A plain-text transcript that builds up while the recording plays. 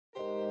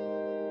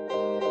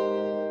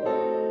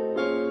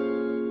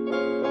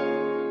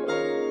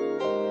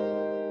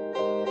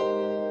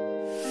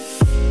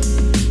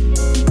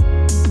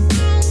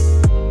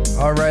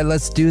All right,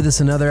 let's do this.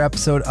 Another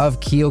episode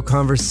of Keo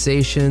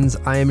Conversations.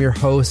 I am your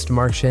host,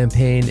 Mark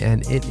Champagne,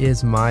 and it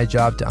is my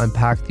job to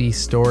unpack the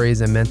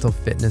stories and mental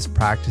fitness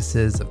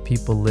practices of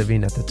people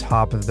living at the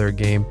top of their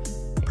game,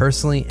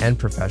 personally and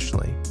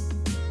professionally.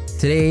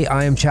 Today,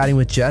 I am chatting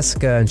with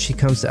Jessica, and she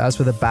comes to us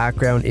with a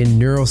background in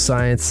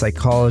neuroscience,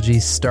 psychology,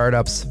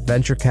 startups,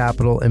 venture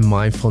capital, and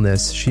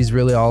mindfulness. She's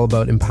really all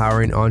about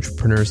empowering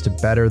entrepreneurs to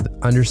better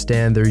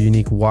understand their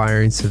unique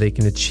wiring so they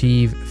can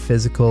achieve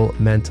physical,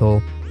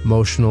 mental,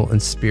 emotional,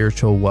 and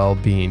spiritual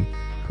well-being.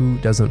 Who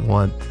doesn't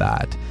want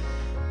that?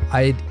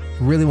 I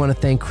really want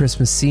to thank Chris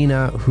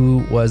Messina,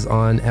 who was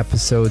on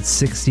episode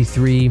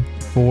 63,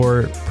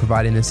 for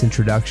providing this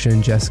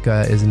introduction.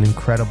 Jessica is an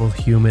incredible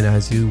human,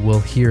 as you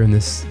will hear in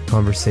this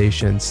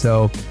conversation.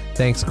 So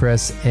thanks,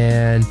 Chris,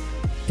 and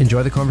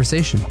enjoy the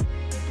conversation.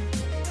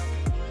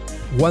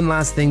 One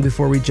last thing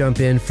before we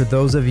jump in, for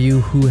those of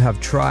you who have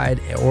tried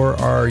or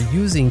are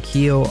using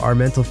Keo, our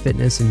mental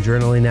fitness and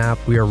journaling app,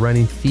 we are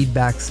running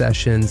feedback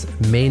sessions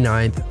May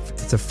 9th.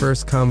 It's a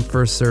first come,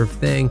 first serve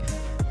thing,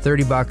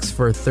 $30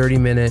 for a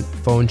 30-minute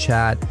phone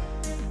chat,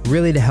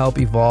 really to help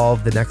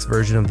evolve the next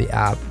version of the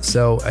app.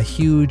 So a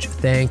huge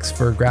thanks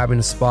for grabbing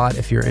a spot.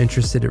 If you're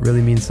interested, it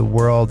really means the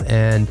world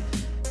and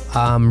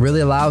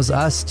really allows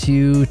us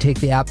to take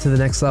the app to the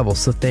next level.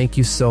 So thank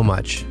you so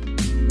much.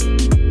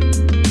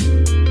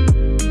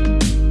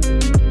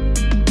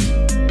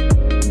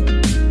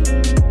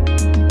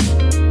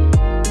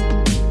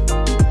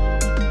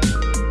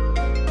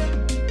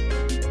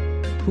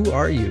 Who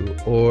are you,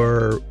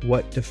 or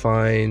what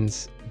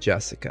defines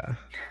Jessica?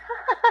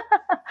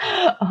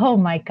 Oh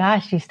my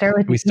gosh, you start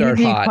with the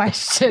easy hot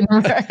question,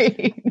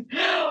 right?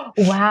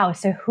 Wow.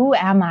 So who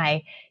am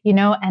I? You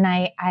know, and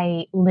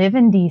I live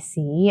in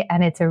DC,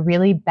 and it's a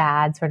really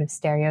bad sort of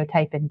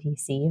stereotype in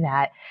DC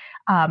that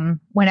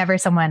whenever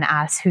someone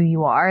asks who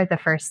you are, the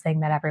first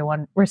thing that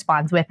everyone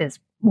responds with is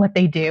what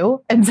they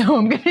do. And so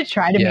I'm going to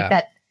try to make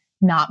that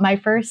not my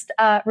first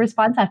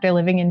response after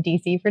living in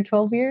DC for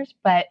 12 years.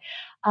 But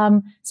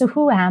so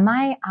who am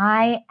I?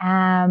 I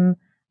am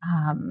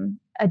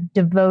a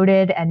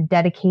devoted and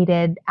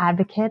dedicated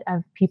advocate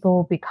of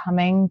people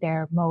becoming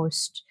their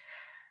most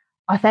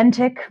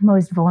authentic,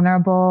 most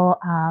vulnerable,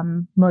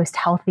 most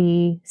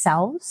healthy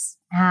selves.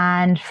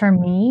 And for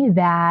me,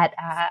 that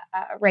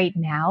right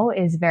now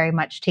is very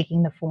much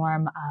taking the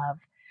form of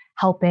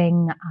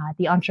helping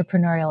the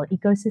entrepreneurial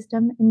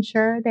ecosystem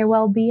ensure their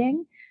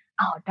well-being.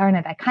 Oh, darn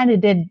it. I kind of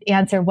did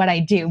answer what I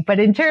do, but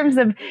in terms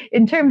of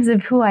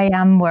who I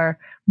am more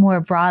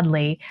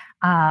broadly,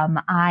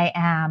 I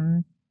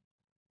am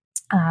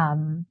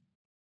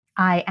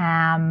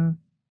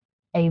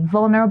a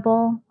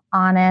vulnerable,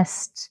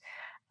 honest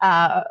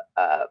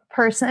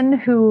person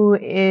who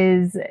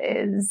is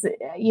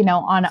you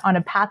know, on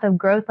a path of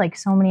growth like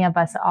so many of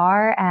us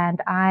are,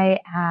 and I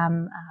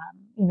am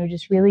you know,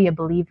 just really a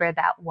believer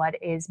that what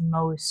is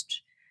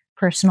most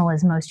personal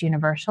is most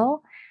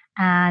universal.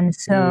 And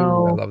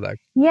so, I love that.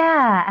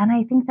 Yeah. And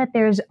I think that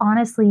there's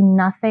honestly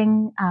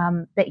nothing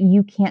that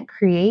you can't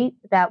create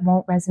that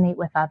won't resonate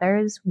with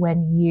others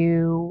when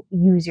you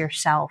use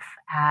yourself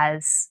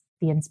as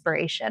the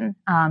inspiration,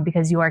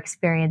 because your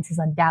experience is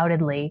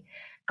undoubtedly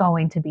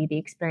going to be the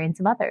experience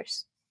of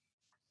others.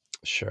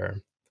 Sure.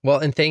 Well,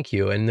 and thank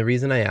you. And the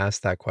reason I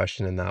asked that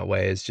question in that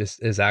way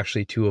is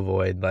actually to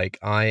avoid, like,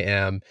 I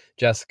am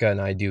Jessica and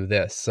I do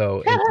this.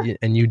 So,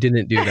 and you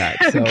didn't do that.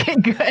 So, okay,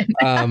 good.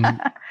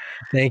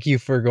 Thank you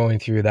for going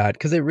through that,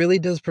 because it really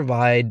does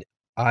provide,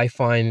 I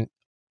find,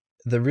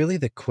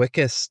 the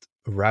quickest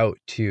route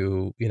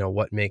to, you know,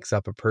 what makes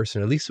up a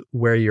person, at least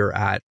where you're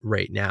at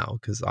right now,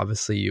 because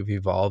obviously you've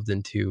evolved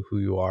into who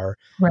you are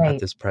at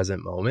this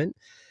present moment.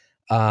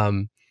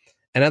 And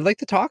I'd like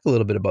to talk a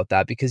little bit about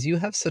that, because you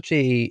have such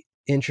a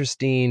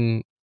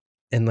interesting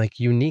and like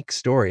unique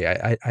story.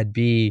 I'd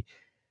be,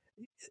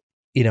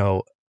 you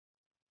know,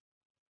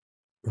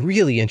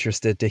 really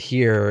interested to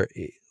hear,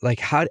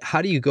 like,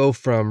 how do you go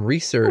from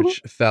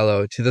research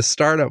fellow to the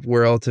startup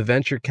world to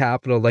venture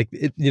capital? Like,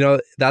 you know,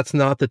 that's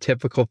not the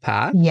typical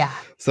path. Yeah.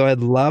 So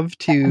I'd love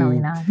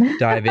to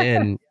dive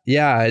in.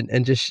 Yeah.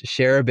 And just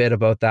share a bit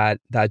about that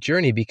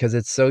journey, because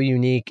it's so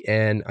unique.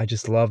 And I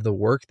just love the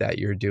work that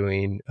you're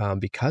doing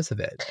because of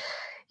it.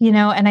 You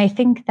know, and I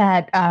think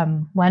that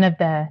one of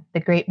the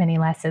great many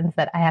lessons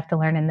that I have to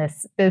learn in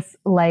this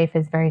life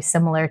is very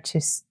similar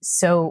to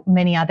so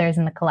many others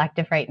in the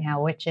collective right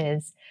now, which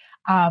is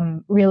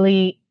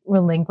really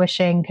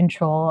relinquishing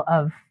control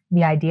of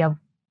the idea of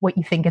what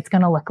you think it's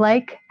going to look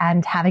like,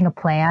 and having a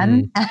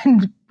plan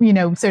and, you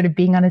know, sort of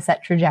being on a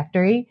set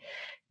trajectory.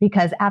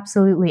 Because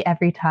absolutely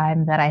every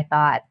time that I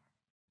thought,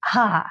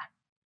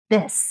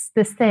 this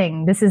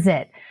thing, this is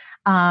it.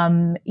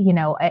 You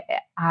know,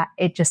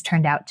 it just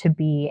turned out to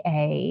be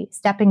a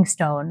stepping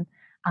stone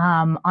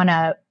on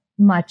a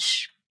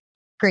much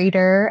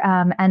greater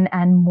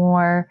and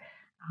more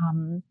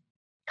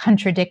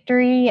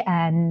contradictory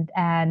and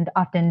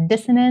often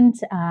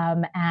dissonant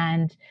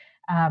and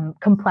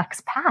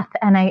complex path.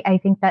 And I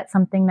think that's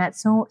something that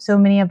so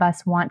many of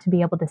us want to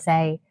be able to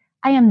say,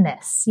 I am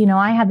this.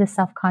 I have this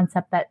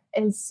self-concept that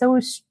is so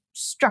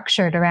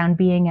structured around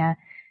being a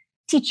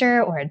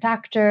teacher or a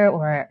doctor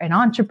or an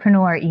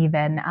entrepreneur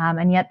even.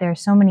 And yet there are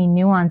so many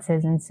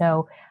nuances. And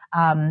so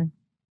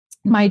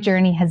my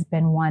journey has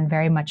been one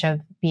very much of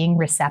being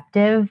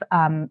receptive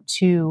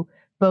to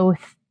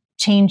both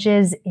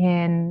changes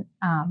in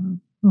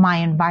my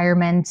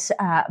environment,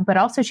 but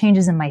also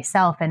changes in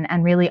myself,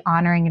 and really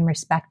honoring and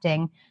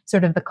respecting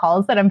sort of the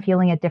calls that I'm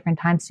feeling at different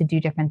times to do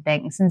different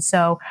things. And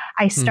so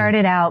I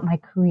started out my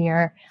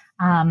career,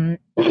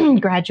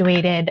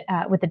 graduated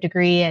with a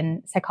degree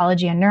in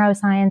psychology and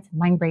neuroscience,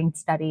 mind-brain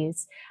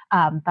studies,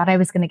 thought I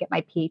was going to get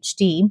my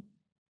PhD,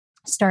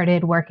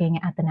 started working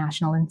at the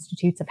National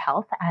Institutes of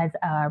Health as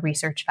a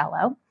research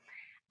fellow.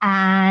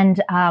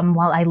 And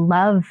while I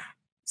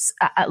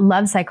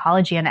love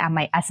psychology and at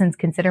my essence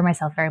consider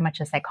myself very much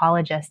a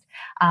psychologist,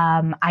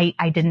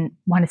 I didn't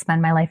want to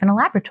spend my life in a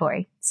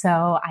laboratory.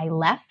 So I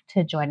left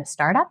to join a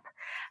startup.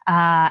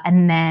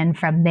 And then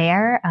from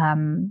there,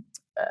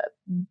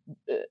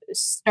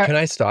 Can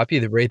I stop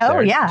you right there? Oh,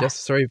 yeah.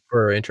 Just sorry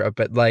for interrupt,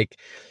 but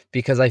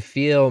because I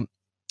feel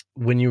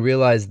when you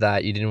realize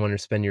that you didn't want to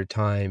spend your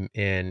time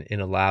in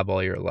a lab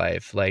all your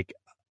life,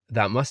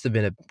 that must have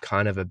been a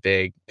kind of a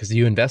big, because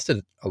you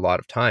invested a lot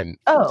of time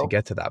to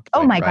get to that point.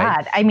 Oh my right?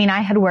 God. I mean,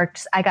 I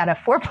got a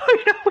 4.0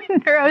 in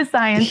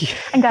neuroscience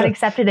and got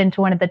accepted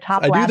into one of the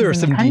top labs in the country. I knew there were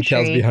some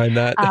details behind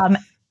that.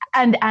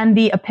 And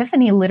the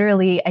epiphany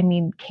literally,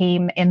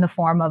 came in the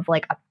form of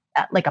like a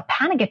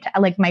panic attack,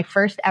 like my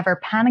first ever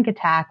panic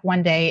attack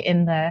one day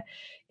in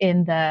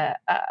the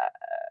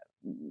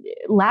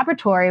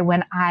laboratory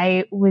when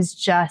I was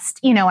just,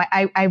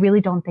 I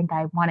really don't think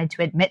I wanted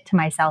to admit to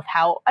myself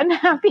how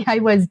unhappy I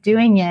was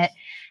doing it.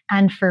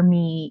 And for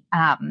me,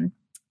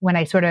 when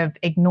I sort of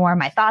ignore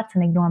my thoughts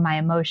and ignore my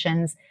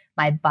emotions,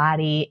 my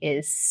body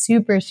is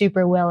super,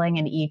 super willing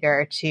and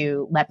eager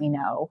to let me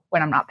know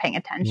when I'm not paying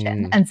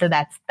attention. And so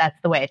that's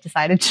the way it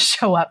decided to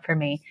show up for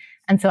me.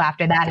 And so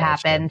after that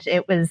happened,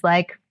 it was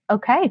like,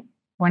 okay,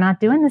 we're not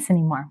doing this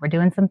anymore. We're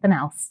doing something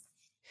else.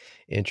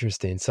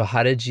 Interesting. So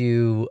how did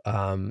you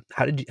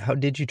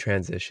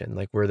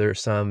transition? Were there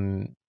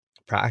some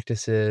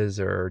practices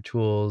or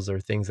tools or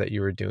things that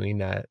you were doing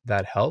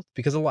that helped?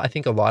 Because I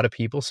think a lot of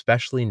people,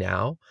 especially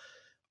now,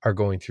 are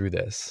going through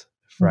this,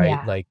 right?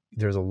 Yeah.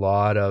 There's a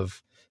lot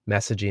of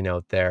messaging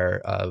out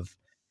there of,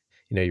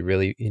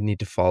 you need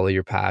to follow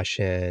your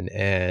passion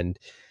and,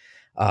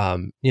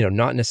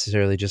 not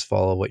necessarily just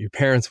follow what your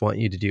parents want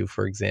you to do,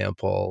 for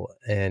example,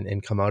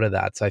 and come out of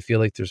that. So I feel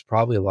like there's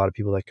probably a lot of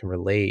people that can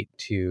relate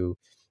to,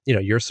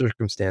 your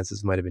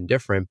circumstances might have been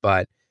different,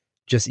 but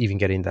just even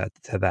getting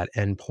to that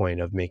end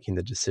point of making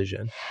the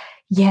decision.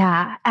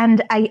 Yeah.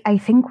 And I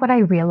think what I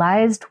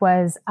realized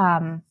was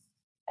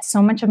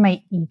so much of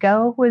my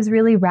ego was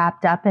really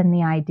wrapped up in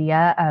the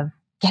idea of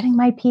getting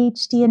my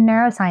PhD in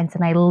neuroscience.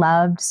 And I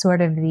loved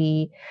sort of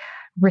the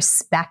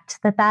respect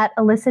that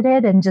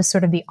elicited and just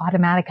sort of the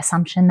automatic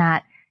assumption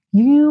that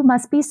you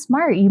must be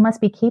smart, you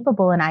must be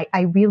capable. And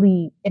I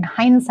really, in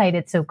hindsight,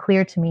 it's so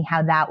clear to me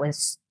how that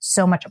was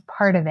so much a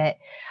part of it.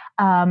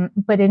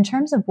 But in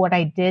terms of what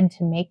I did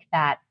to make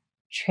that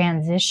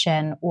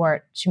transition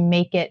or to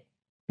make it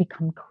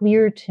become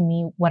clear to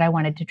me what I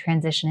wanted to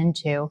transition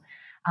into,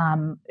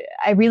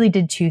 I really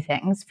did two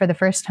things. For the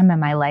first time in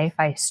my life,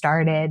 I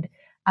started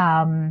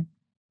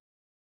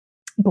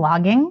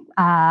blogging,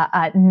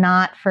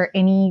 not for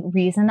any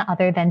reason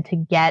other than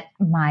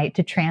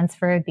to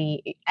transfer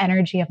the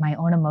energy of my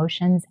own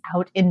emotions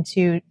out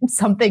into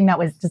something that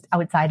was just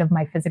outside of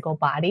my physical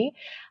body,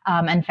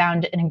 and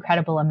found an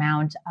incredible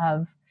amount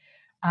of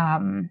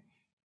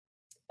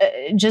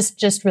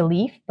just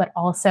relief, but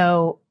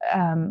also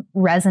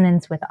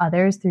resonance with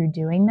others through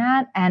doing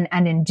that. And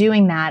in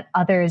doing that,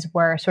 others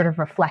were sort of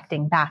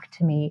reflecting back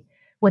to me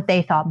what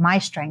they thought my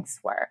strengths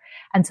were.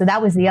 And so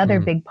that was the other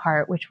big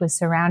part, which was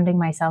surrounding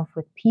myself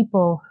with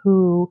people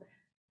who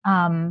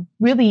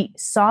really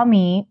saw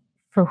me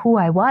for who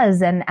I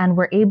was and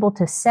were able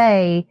to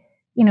say,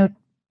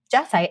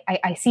 Jess,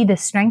 I see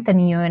this strength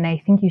in you and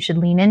I think you should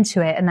lean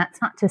into it. And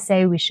that's not to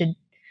say we should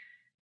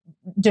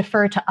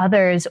defer to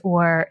others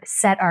or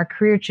set our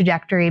career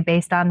trajectory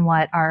based on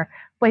what our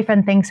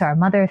boyfriend thinks or our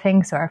mother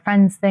thinks or our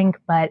friends think.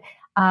 But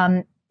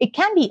it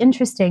can be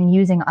interesting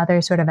using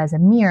others sort of as a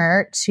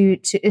mirror to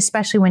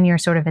especially when you're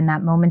sort of in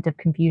that moment of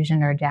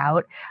confusion or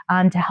doubt,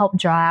 to help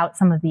draw out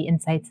some of the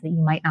insights that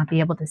you might not be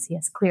able to see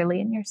as clearly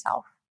in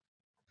yourself.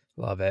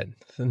 Love it.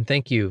 And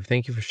thank you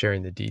for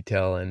sharing the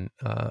detail. And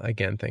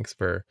again, thanks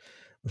for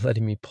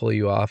letting me pull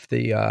you off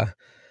the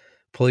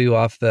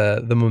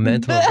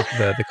momentum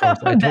of the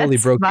concept. I totally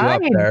broke you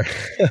up there.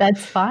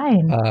 That's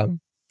fine.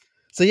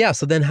 So yeah,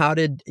 so then how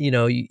did,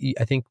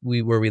 I think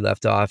where we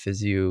left off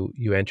is you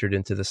entered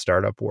into the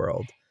startup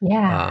world.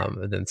 Yeah.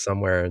 And then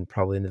somewhere and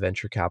probably in the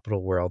venture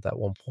capital world at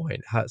one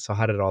point. How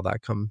did all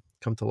that come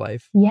to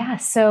life? Yeah,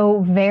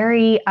 so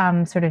very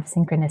sort of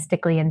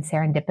synchronistically and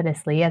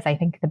serendipitously, as I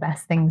think the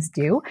best things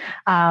do.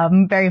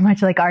 Very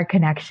much like our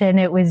connection,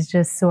 it was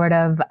just sort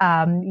of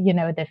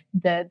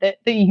the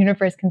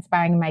universe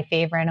conspiring in my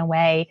favor in a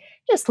way,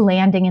 just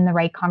landing in the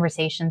right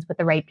conversations with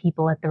the right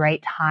people at the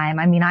right time.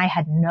 I mean, I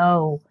had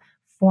no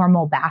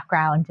formal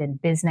background in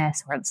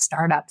business or in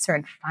startups or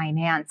in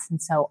finance, and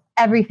so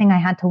everything I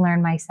had to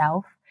learn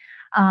myself.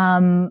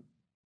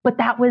 But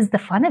that was the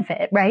fun of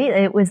it, right?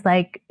 It was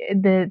like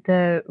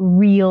the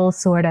real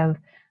sort of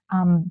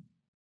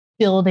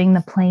building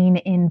the plane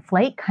in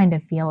flight kind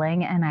of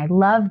feeling. And I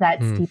love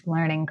that steep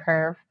learning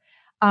curve.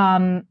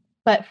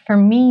 But for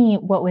me,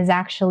 what was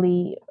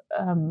actually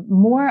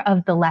more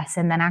of the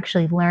lesson than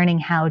actually learning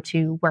how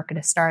to work at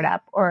a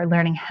startup or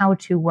learning how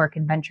to work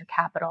in venture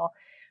capital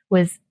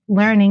was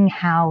learning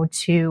how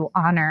to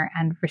honor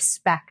and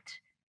respect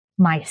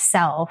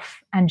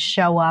myself and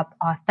show up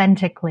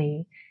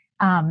authentically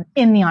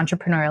in the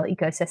entrepreneurial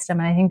ecosystem.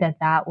 And I think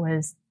that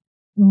was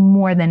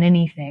more than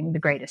anything, the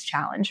greatest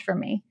challenge for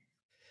me.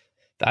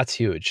 That's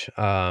huge.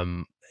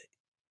 And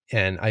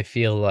I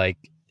feel like,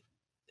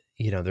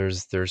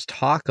 there's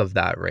talk of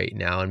that right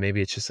now, and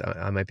maybe it's just,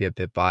 I might be a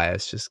bit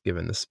biased just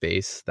given the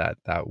space that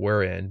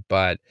we're in,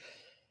 but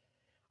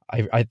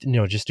I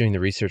just doing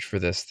the research for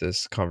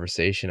this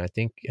conversation, I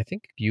think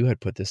you had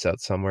put this out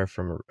somewhere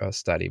from a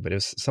study, but it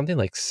was something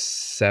like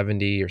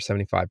 70 or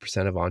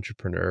 75% of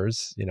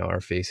entrepreneurs, are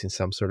facing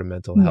some sort of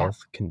mental health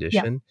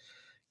condition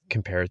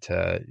compared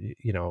to,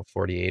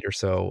 48 or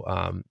so,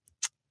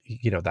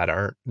 that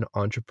aren't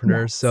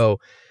entrepreneurs. Yes. So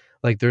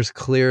like there's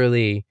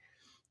clearly,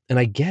 and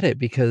I get it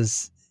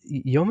because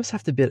you almost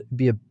have to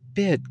be a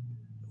bit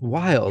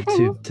wild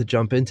to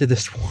jump into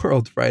this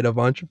world, right, of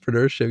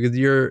entrepreneurship. Because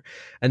your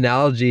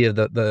analogy of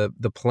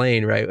the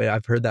plane, right,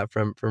 I've heard that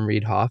from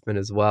Reid Hoffman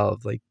as well,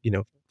 of like,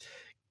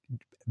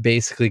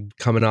 basically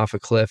coming off a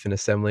cliff and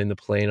assembling the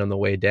plane on the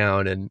way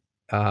down, and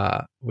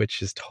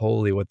which is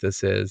totally what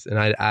this is. And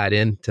I'd add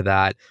into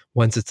that,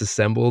 once it's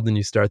assembled and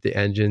you start the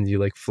engines, you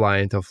like fly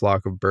into a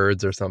flock of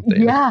birds or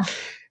something,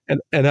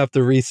 and have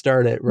to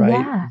restart it,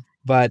 right?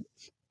 But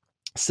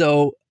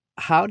so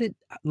how did,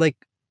 like,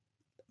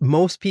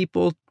 most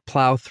people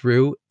plow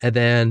through and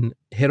then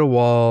hit a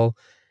wall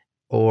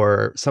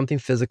or something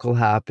physical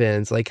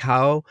happens? Like,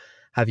 how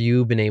have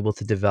you been able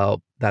to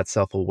develop that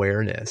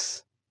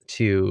self-awareness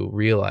to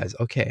realize,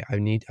 okay, I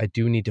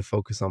do need to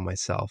focus on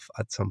myself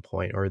at some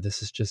point, or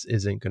this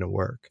isn't going to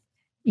work?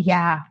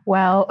 Yeah,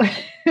 well,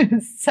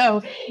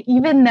 so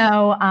even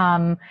though,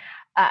 and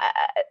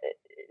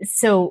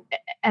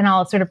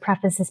I'll sort of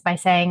preface this by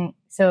saying,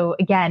 so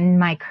again,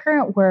 my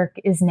current work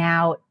is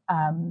now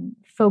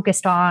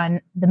focused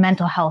on the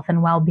mental health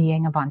and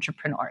well-being of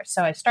entrepreneurs.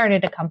 So I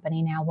started a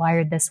company now,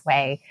 Wired This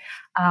Way,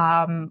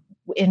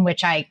 in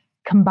which I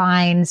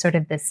combine sort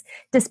of this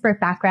disparate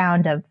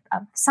background of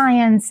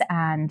science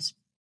and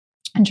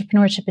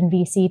entrepreneurship and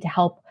VC to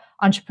help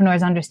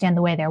entrepreneurs understand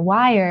the way they're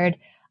wired.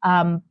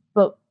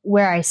 But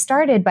where I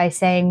started by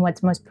saying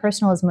what's most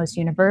personal is most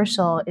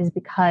universal is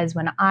because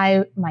when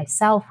I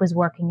myself was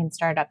working in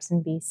startups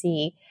in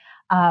VC,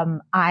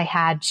 I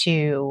had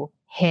to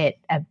hit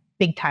a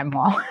big time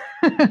wall.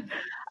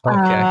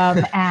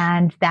 Okay.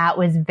 And that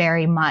was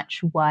very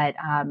much what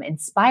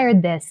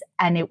inspired this.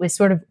 And it was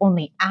sort of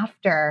only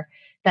after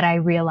that I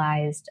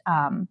realized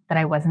that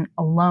I wasn't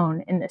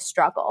alone in this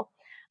struggle.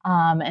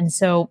 And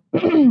so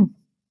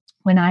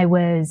when I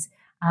was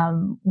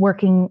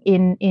working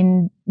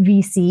in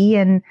VC,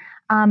 and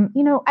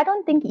I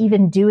don't think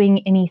even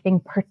doing anything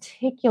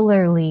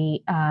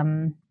particularly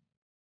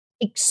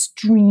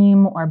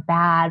extreme or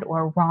bad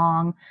or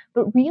wrong,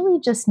 but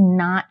really just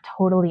not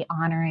totally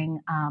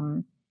honoring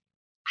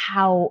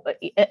how,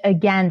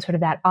 again, sort of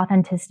that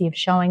authenticity of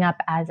showing up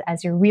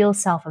as your real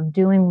self, of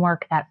doing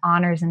work that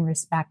honors and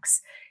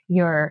respects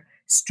your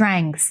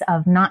strengths,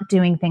 of not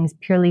doing things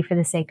purely for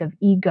the sake of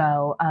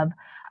ego, of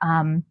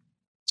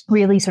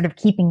really sort of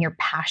keeping your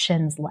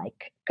passions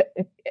like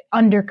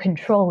under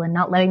control and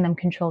not letting them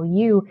control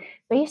you.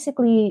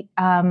 Basically,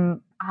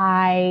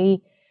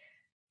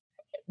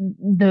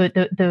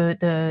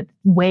 the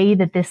way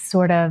that this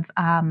sort of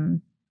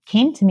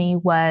came to me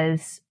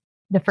was,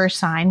 the first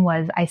sign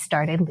was I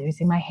started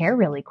losing my hair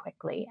really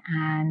quickly.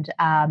 And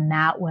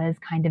that was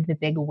kind of the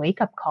big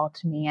wake up call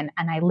to me. And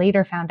I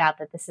later found out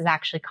that this is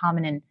actually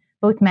common in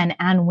both men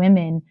and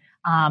women,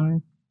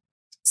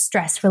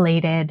 stress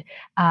related,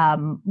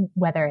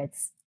 whether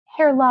it's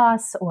hair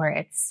loss or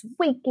it's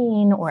weight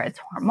gain or it's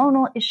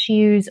hormonal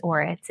issues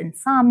or it's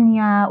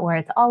insomnia or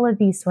it's all of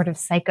these sort of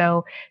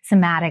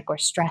psychosomatic or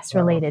stress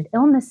related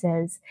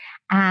illnesses.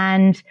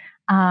 And,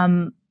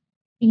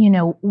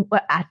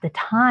 at the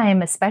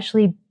time,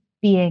 especially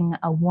being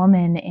a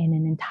woman in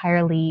an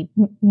entirely,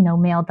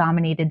 male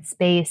dominated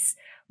space,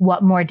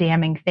 what more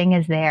damning thing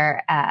is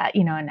there?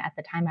 And at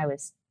the time I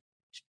was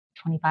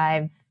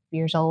 25,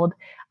 years old,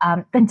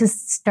 than to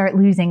start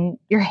losing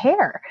your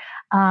hair.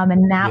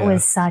 And that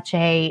was such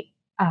a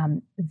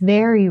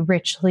very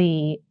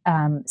richly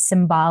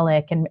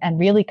symbolic and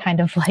really kind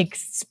of like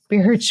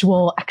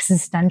spiritual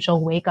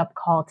existential wake up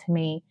call to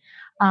me,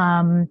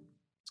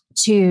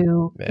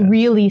 to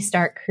really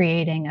start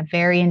creating a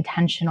very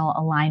intentional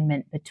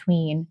alignment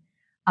between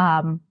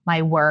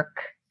my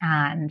work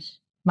and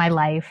my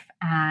life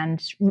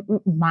and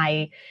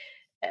my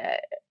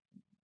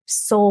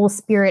soul,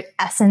 spirit,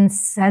 essence,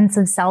 sense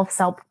of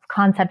self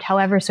concept,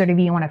 however sort of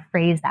you want to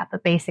phrase that,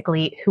 but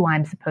basically who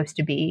I'm supposed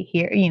to be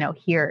here,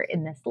 here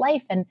in this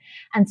life. And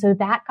so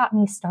that got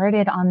me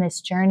started on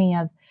this journey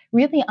of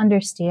really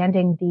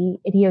understanding the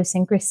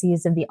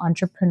idiosyncrasies of the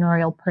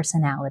entrepreneurial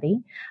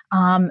personality,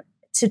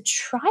 to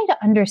try to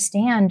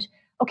understand,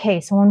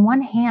 okay, so on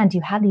one hand,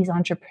 you have these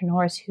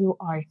entrepreneurs who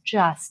are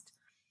just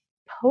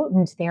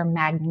potent, they're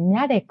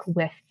magnetic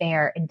with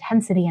their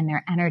intensity and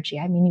their energy.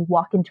 I mean, you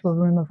walk into a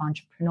room of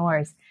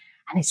entrepreneurs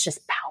and it's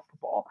just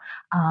palpable.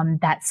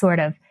 That sort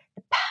of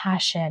the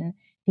passion,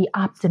 the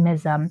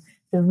optimism,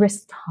 the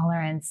risk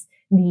tolerance,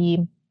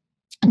 the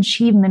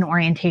achievement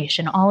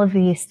orientation, all of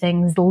these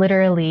things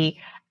literally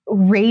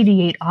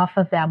radiate off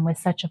of them with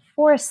such a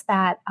force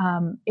that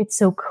it's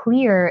so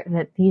clear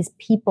that these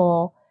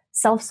people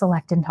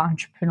self-select into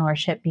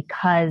entrepreneurship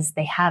because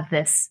they have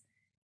this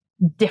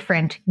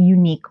different,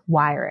 unique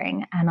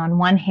wiring. And on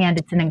one hand,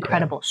 it's an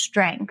incredible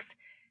strength.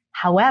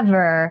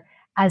 However,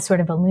 as sort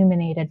of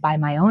illuminated by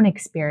my own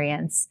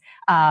experience,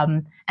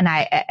 and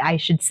I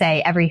should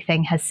say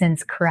everything has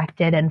since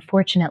corrected. And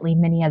fortunately,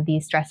 many of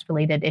these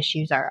stress-related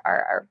issues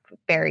are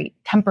very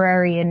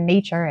temporary in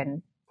nature,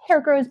 and hair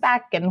grows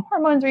back and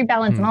hormones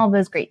rebalance and all of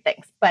those great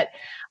things. But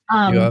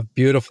you have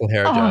beautiful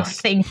hair, oh,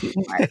 Jess. thank you,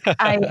 Mark.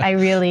 I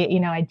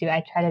really, I do.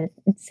 I try to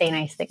say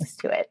nice things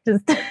to it.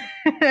 Just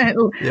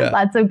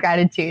lots of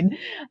gratitude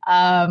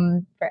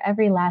for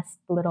every last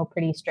little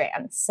pretty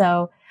strand.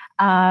 So,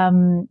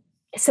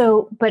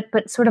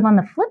 but sort of on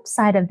the flip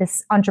side of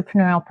this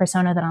entrepreneurial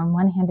persona that on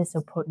one hand is so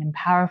potent and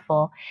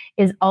powerful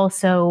is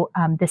also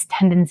this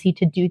tendency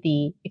to do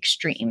the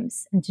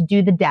extremes and to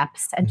do the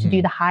depths and to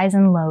do the highs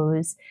and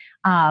lows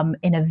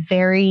in a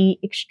very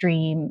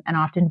extreme and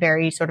often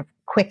very sort of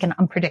quick and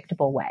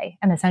unpredictable way.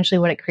 And essentially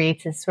what it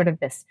creates is sort of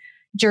this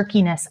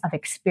jerkiness of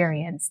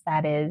experience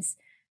that is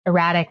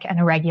erratic and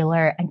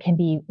irregular and can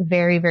be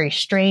very, very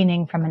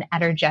straining from an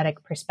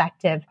energetic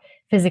perspective,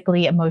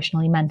 physically,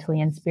 emotionally, mentally,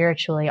 and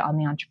spiritually on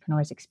the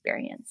entrepreneur's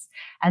experience.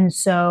 And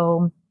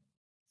so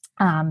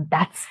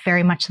that's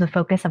very much the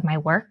focus of my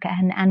work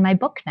and my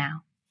book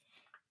now.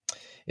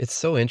 It's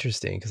so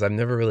interesting because I've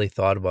never really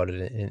thought about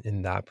it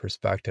in that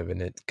perspective.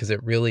 And because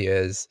it really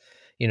is,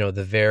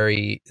 the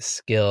very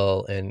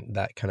skill and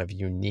that kind of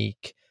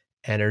unique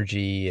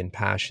energy and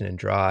passion and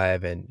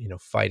drive and,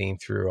 fighting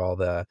through all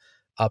the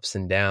ups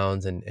and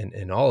downs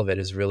and all of it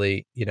is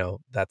really,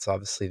 that's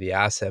obviously the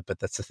asset, but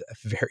that's a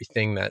very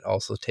thing that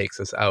also takes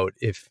us out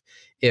if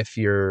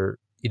you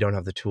don't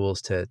have the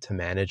tools to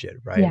manage it,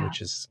 right? Yeah.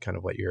 Which is kind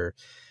of what you're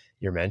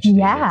mentioning.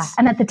 Yeah.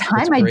 And at the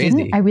time I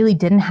really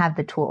didn't have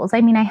the tools.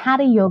 I mean, I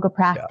had a yoga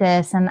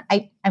practice and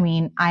I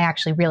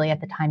actually really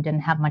at the time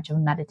didn't have much of a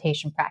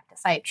meditation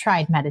practice. I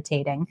tried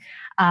meditating,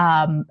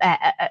 and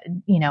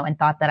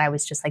thought that I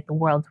was just like the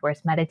world's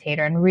worst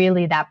meditator. And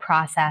really that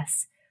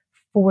process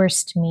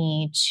forced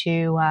me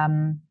to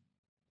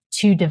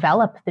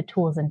develop the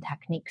tools and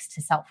techniques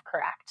to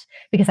self-correct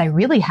because I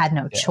really had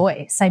no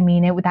choice. I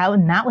mean,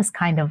 that was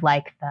kind of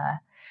like the,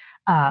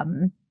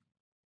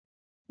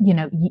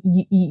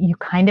 you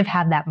kind of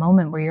have that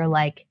moment where you're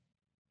like,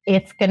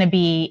 it's going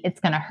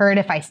to hurt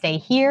if I stay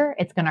here.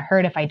 It's going to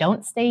hurt if I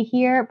don't stay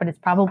here, but it's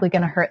probably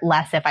going to hurt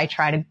less if I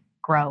try to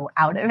grow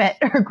out of it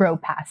or grow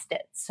past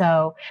it.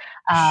 So,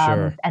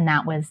 Sure. And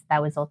that was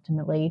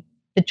ultimately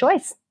the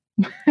choice.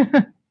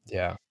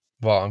 Yeah.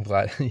 Well, I'm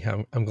glad.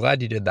 Yeah, I'm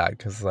glad you did that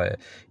because,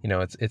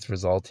 it's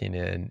resulting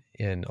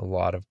in a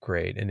lot of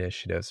great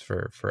initiatives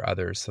for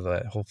others, so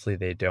that hopefully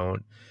they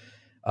don't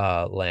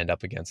land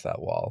up against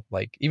that wall.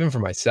 Like even for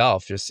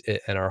myself,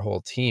 and our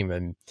whole team,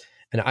 and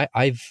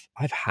I've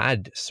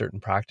had certain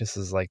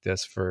practices like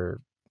this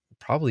for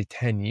probably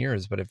 10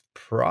 years, but I've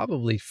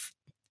probably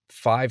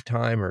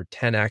 5x or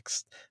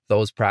 10x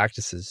those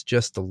practices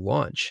just to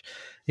launch,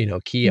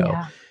 Keo.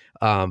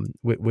 Yeah.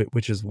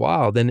 Which is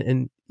wild.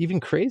 And even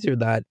crazier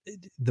that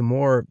the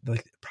more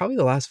like probably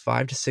the last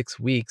 5 to 6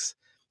 weeks,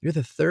 you're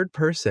the third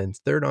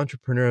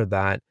entrepreneur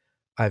that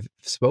I've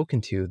spoken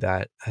to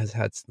that has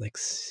had like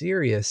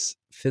serious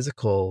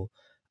physical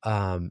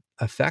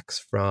effects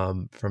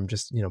from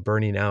just,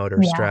 burning out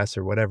or stress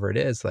or whatever it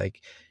is.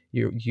 Like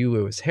it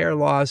was hair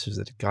loss. There's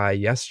a guy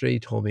yesterday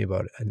told me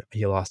about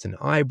he lost an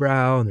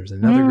eyebrow, and there's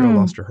another girl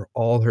lost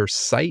all her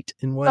sight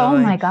in one eye. Oh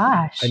my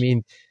gosh. I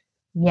mean,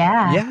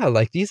 yeah,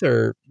 like these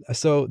are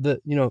the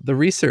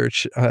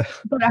research,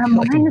 but our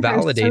like minds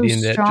validating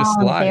are so it just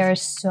strong. live. They're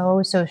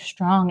so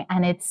strong,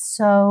 and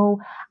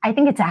I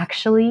think it's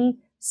actually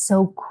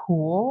so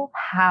cool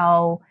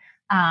how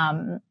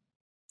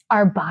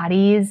our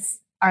bodies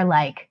are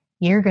like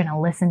you're going to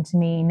listen to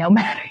me no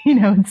matter,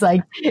 it's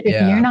like, if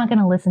you're not going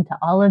to listen to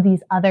all of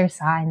these other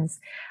signs,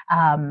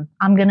 I'm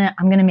going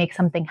to make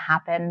something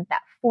happen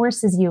that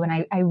forces you.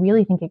 And I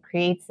really think it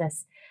creates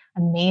this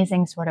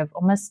amazing sort of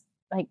almost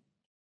like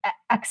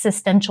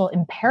existential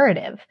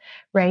imperative,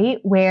 right?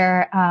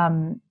 Where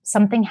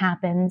something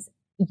happens,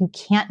 you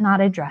can't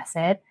not address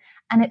it,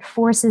 and it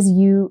forces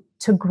you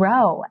to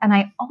grow. And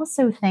I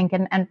also think,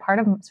 and part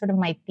of sort of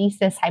my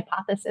thesis,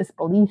 hypothesis,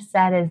 belief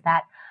set is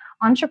that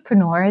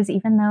entrepreneurs,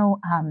 even though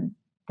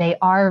they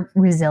are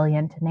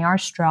resilient and they are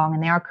strong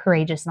and they are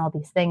courageous and all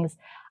these things,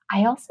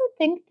 I also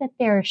think that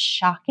they're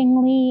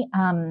shockingly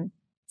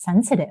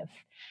sensitive.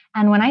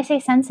 And when I say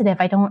sensitive,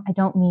 I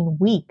don't mean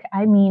weak.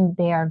 I mean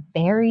they are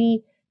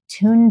very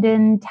tuned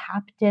in,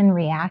 tapped in,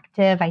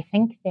 reactive. I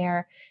think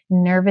their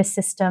nervous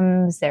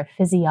systems, their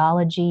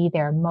physiology,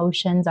 their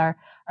emotions are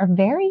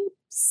very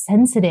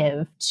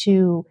sensitive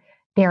to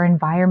their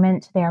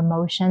environment, to their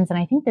emotions. And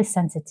I think this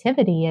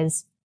sensitivity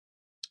is,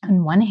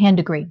 on one hand,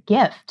 a great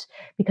gift,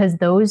 because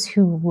those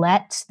who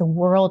let the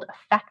world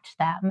affect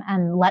them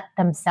and let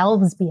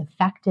themselves be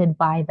affected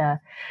by the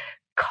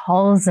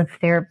calls of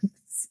their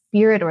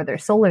spirit or their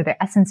soul or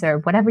their essence or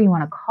whatever you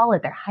want to call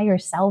it, their higher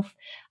self,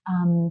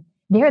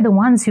 they're the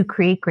ones who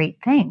create great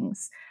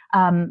things.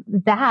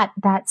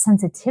 That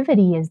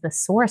sensitivity is the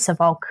source of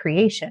all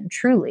creation,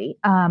 truly.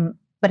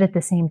 But at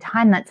the same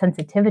time, that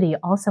sensitivity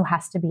also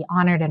has to be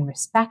honored and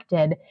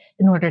respected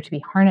in order to be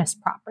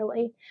harnessed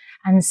properly.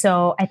 And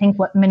so I think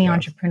what many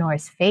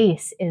entrepreneurs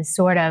face is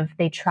sort of,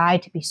 they try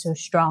to be so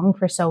strong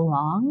for so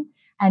long,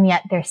 and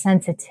yet their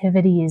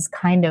sensitivity is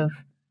kind of,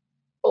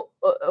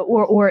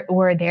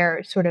 or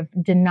their sort of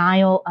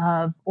denial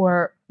of,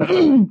 or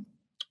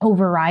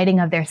overriding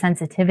of their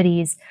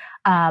sensitivities,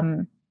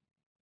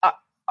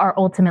 are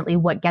ultimately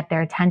what get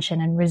their attention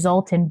and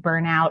result in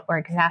burnout or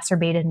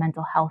exacerbated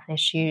mental health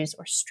issues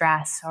or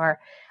stress or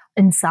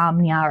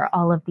insomnia or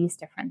all of these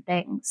different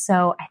things.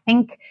 So I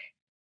think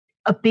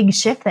a big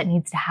shift that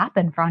needs to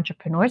happen for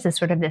entrepreneurs is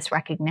sort of this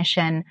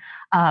recognition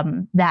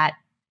that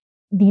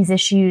these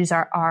issues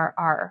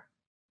are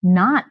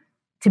not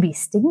to be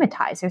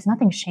stigmatized. There's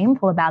nothing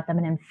shameful about them.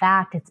 And in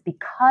fact, it's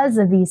because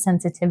of these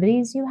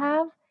sensitivities you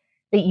have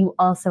that you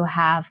also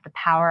have the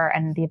power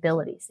and the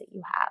abilities that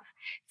you have.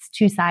 It's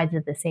two sides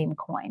of the same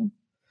coin.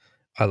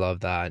 I love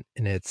that.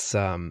 And it's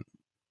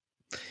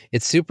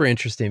super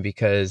interesting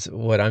because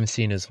what I'm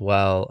seeing as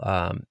well,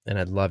 and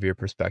I'd love your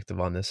perspective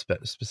on this,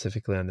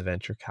 specifically on the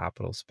venture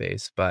capital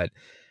space. But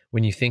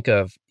when you think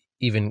of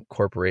even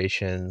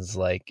corporations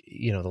like,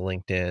 the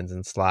LinkedIns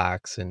and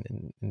Slacks and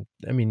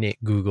I mean,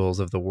 Googles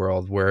of the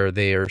world, where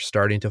they are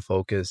starting to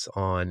focus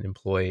on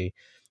employee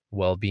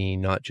well-being,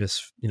 not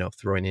just,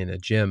 throwing in a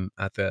gym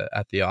at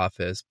the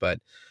office, but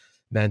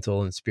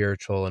mental and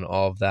spiritual and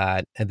all of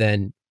that. And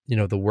then,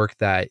 the work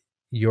that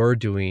you're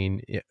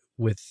doing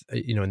with,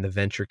 in the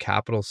venture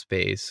capital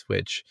space,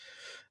 which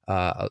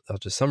I'll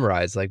just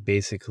summarize, like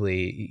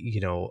basically,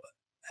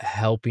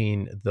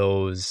 helping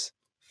those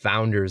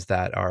founders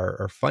that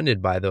are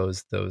funded by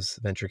those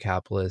venture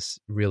capitalists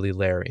really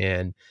layer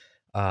in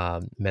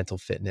mental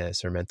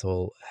fitness or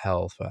mental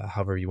health,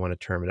 however you want to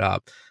term it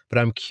up. But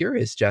I'm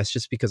curious, Jess,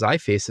 just because I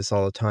face this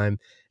all the time,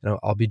 and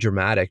I'll be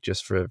dramatic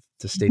just to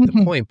state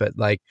the point, but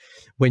like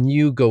when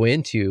you go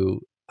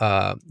into,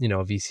 a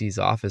VC's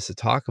office to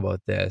talk about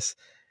this,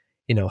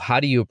 how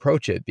do you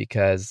approach it?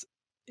 Because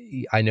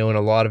I know in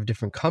a lot of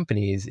different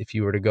companies, if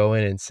you were to go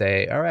in and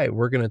say, all right,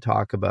 we're going to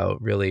talk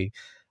about really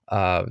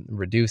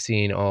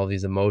reducing all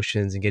these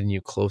emotions and getting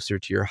you closer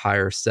to your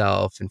higher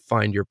self and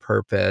find your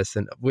purpose,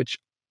 and which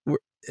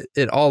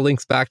it all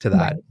links back to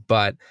that. Right.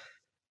 But,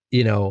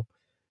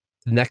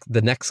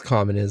 the next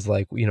comment is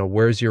like,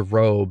 where's your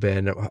robe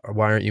and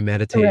why aren't you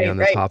meditating on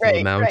the top of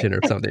a mountain or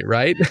something,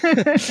 right?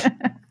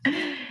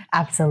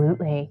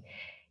 Absolutely.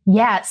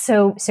 Yeah.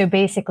 So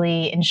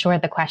basically, in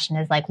short, the question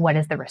is like, what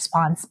has the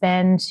response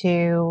been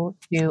to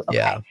okay.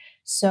 Yeah.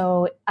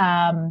 So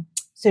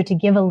to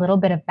give a little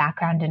bit of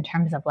background in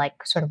terms of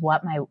like sort of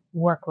what my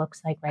work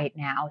looks like right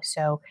now.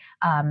 So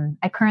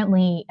I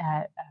currently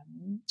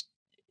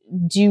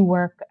do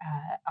work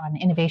on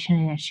innovation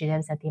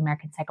initiatives at the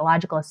American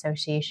Psychological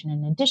Association,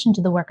 in addition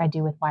to the work I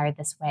do with Wired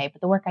This Way. But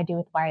the work I do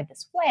with Wired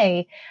This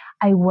Way,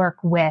 I work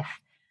with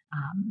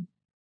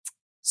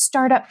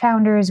startup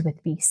founders, with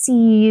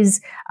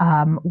VCs,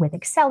 with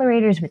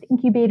accelerators, with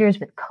incubators,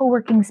 with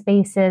co-working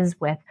spaces,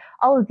 with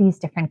all of these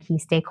different key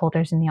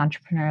stakeholders in the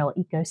entrepreneurial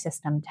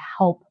ecosystem to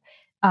help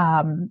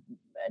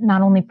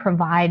not only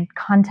provide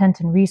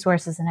content and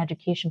resources and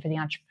education for the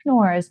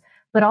entrepreneurs,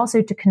 but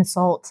also to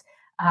consult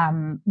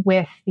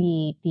with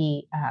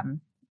the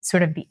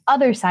sort of the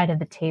other side of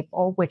the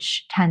table,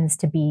 which tends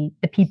to be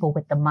the people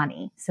with the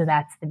money. So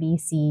that's the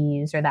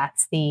VCs, or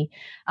that's the,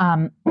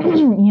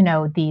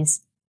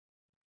 these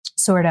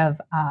sort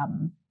of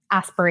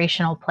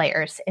aspirational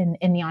players in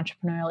the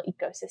entrepreneurial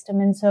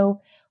ecosystem. And so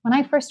when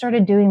I first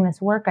started doing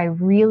this work, I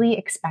really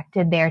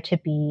expected there to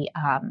be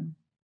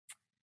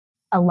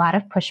a lot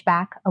of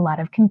pushback, a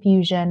lot of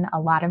confusion, a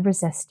lot of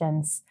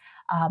resistance.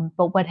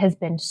 But what has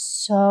been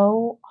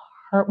so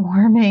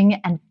heartwarming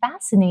and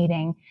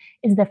fascinating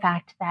is the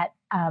fact that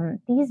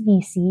these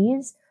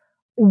VCs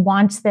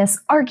want this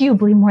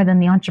arguably more than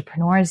the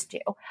entrepreneurs do,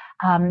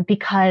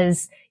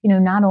 because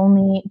not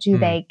only do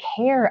they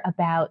care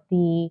about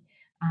the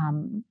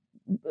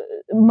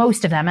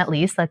most of them, at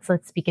least, let's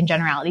speak in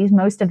generalities,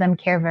 most of them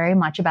care very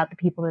much about the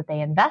people that they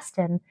invest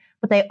in,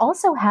 but they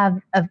also have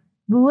a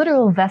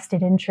literal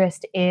vested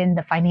interest in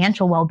the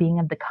financial well-being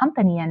of the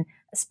company. And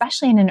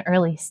especially in an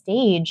early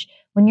stage,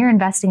 when you're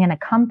investing in a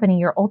company,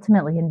 you're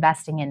ultimately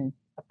investing in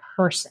a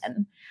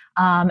person.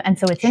 And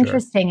so what's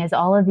interesting is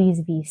all of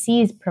these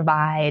VCs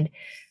provide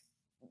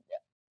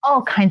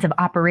all kinds of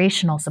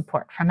operational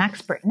support, from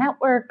expert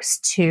networks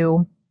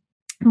to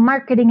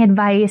marketing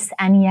advice,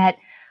 and yet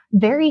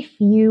very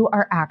few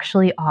are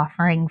actually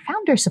offering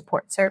founder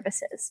support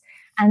services.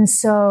 And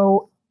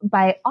so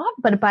by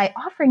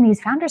offering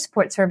these founder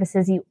support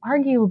services, you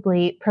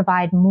arguably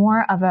provide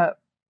more of a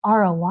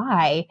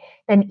ROI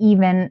than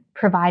even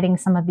providing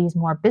some of these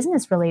more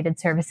business related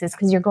services,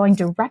 because you're going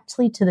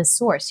directly to the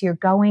source. You're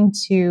going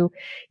to,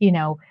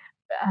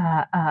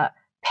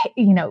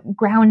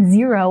 ground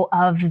zero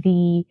of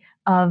the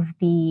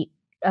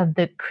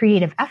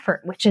creative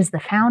effort, which is the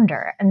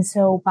founder. And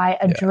so by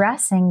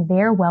addressing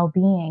their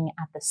well-being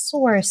at the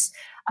source,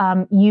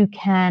 you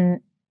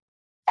can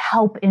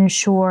help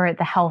ensure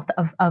the health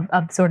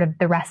of sort of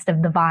the rest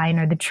of the vine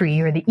or the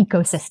tree or the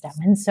ecosystem.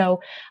 And so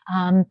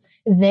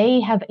they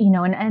have,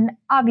 and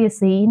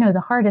obviously, the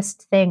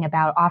hardest thing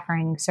about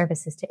offering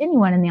services to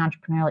anyone in the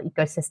entrepreneurial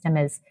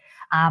ecosystem is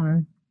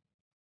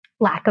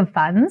lack of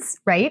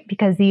funds, right?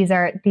 Because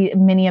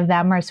many of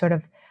them are sort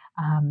of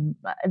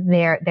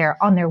they're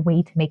on their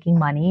way to making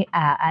money,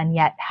 and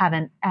yet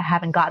haven't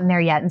gotten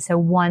there yet. And so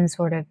one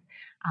sort of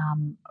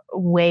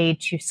way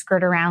to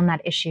skirt around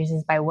that issues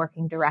is by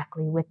working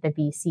directly with the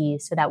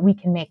VCs, so that we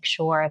can make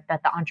sure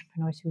that the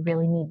entrepreneurs who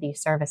really need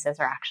these services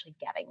are actually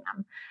getting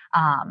them.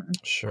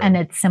 And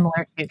it's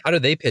similar to, how do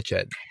they pitch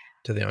it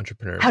to the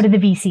entrepreneurs? How do the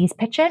VCs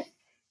pitch it?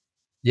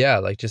 Yeah,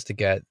 like just to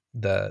get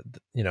the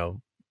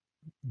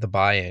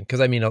buy-in. Because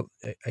I mean,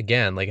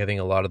 again, like I think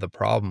a lot of the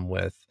problem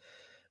with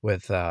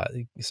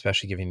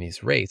especially giving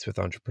these rates with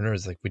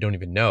entrepreneurs, like we don't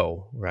even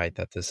know, right,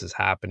 that this is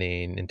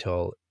happening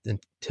until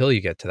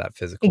you get to that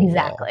physical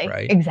wall,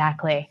 right?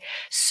 Exactly.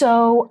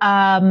 So,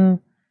 so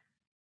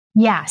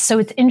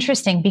it's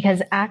interesting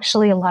because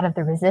actually a lot of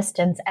the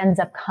resistance ends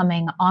up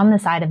coming on the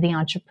side of the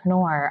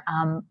entrepreneur,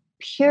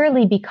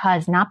 purely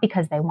not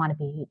because they want to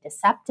be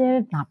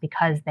deceptive, not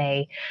because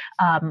they,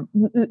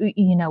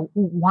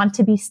 want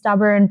to be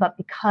stubborn, but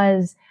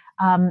because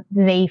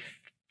they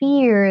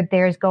fear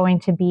there's going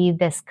to be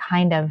this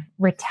kind of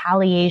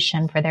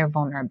retaliation for their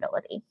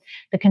vulnerability.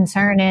 The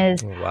concern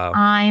is,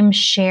 I'm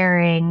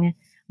sharing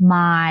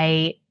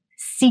my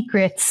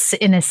secrets,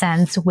 in a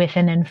sense, with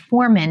an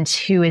informant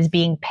who is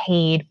being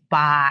paid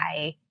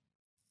by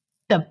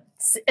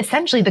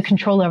essentially the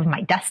controller of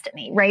my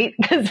destiny, right?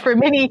 Because for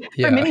many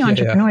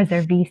entrepreneurs,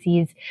 their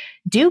VCs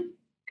do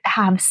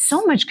have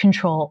so much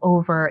control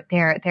over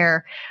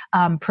their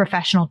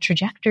professional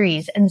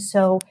trajectories. And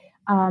so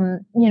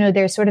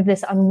there's sort of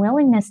this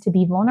unwillingness to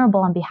be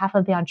vulnerable on behalf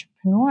of the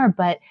entrepreneur,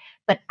 but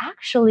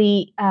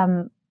actually,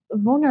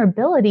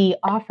 vulnerability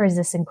offers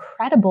this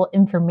incredible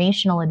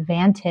informational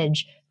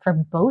advantage for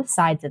both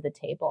sides of the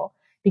table.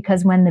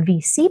 Because when the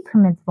VC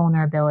permits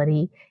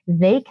vulnerability,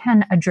 they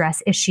can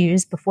address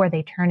issues before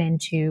they turn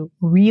into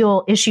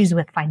real issues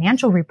with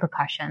financial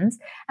repercussions.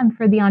 And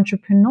for the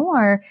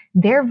entrepreneur,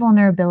 their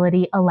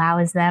vulnerability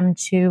allows them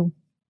to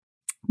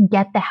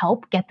get the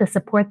help, get the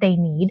support they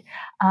need.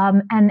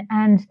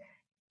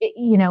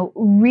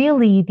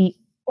 Really the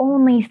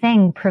only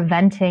thing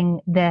preventing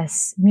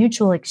this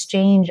mutual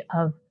exchange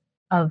of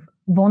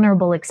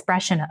vulnerable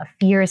expression of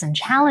fears and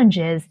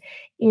challenges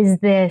is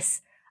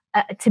this,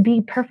 to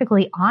be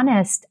perfectly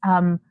honest,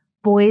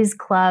 boys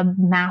club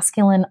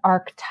masculine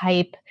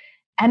archetype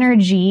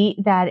energy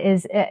that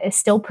is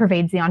still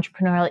pervades the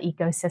entrepreneurial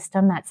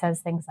ecosystem, that says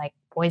things like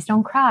boys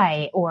don't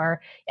cry,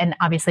 and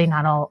obviously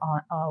not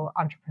all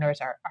entrepreneurs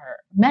are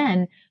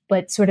men,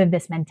 but sort of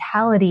this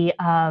mentality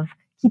of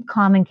keep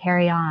calm and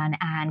carry on,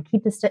 and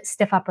keep the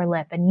stiff upper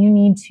lip, and you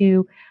need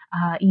to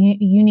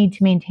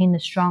maintain the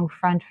strong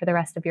front for the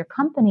rest of your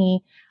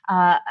company,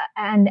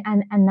 and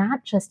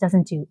that just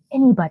doesn't do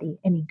anybody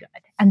any good.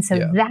 And so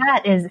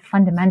that is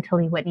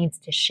fundamentally what needs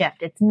to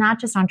shift. It's not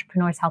just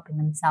entrepreneurs helping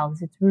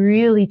themselves; it's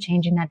really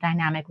changing that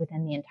dynamic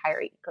within the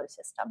entire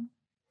ecosystem.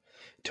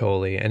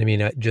 Totally. And I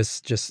mean,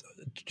 just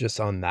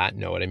on that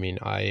note, I mean,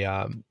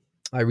 I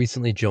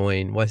recently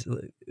joined,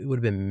 it would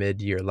have been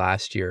mid-year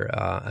last year,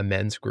 a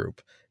men's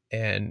group.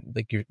 And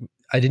like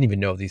I didn't even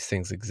know these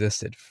things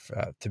existed,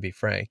 to be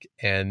frank.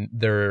 And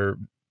they're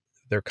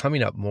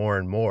coming up more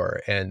and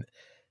more. And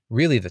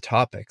really the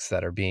topics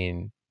that are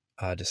being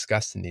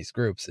discussed in these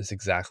groups is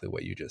exactly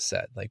what you just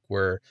said. Like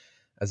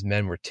as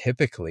men, we're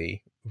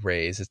typically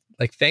raised,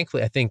 like,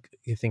 thankfully, I think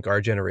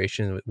our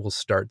generation will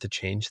start to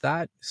change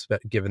that,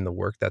 given the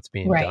work that's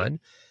being done.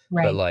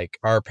 Right. But like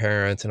our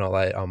parents and all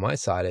that on my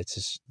side, it's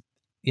just,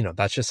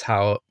 that's just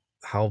how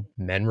how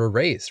men were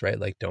raised, right?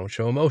 Like don't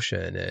show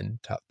emotion and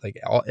like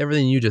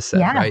everything you just said,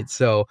 Yeah. right?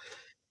 So,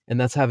 and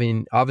that's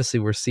obviously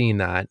we're seeing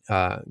that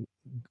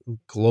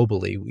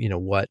globally,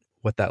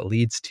 what that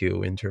leads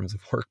to in terms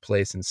of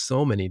workplace and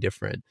so many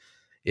different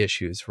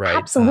issues, right?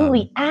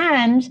 Absolutely.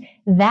 And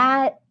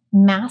that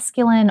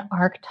masculine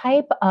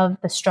archetype of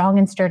the strong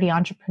and sturdy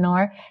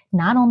entrepreneur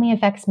not only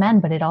affects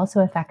men, but it also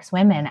affects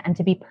women. And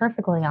to be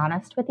perfectly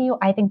honest with you,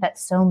 I think that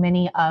so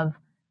many of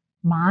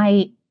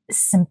my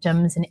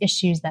symptoms and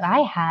issues that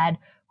I had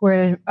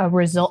were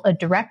a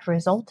direct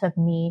result of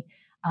me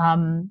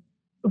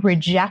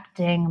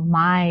rejecting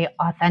my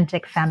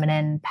authentic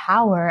feminine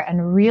power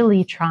and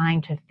really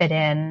trying to fit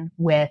in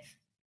with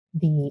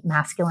the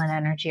masculine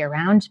energy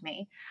around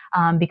me.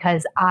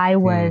 Because I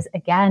was,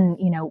 again,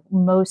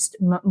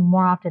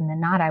 more often than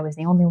not, I was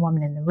the only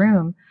woman in the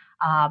room.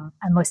 And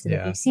most of the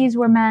VCs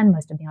were men,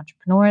 most of the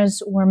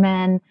entrepreneurs were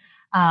men.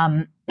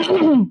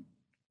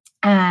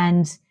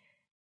 And,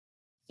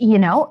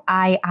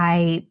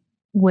 I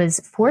was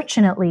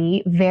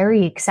fortunately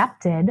very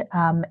accepted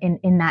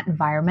in that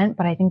environment,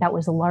 but I think that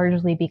was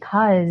largely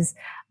because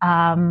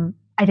I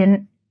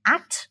didn't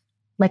act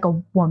like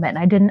a woman.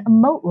 I didn't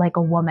emote like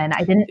a woman.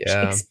 I didn't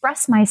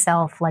express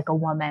myself like a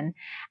woman.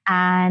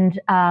 And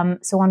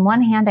so on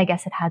one hand, I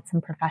guess it had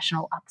some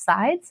professional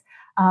upsides,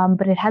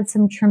 but it had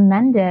some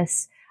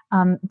tremendous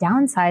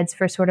downsides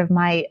for sort of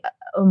my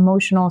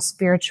emotional,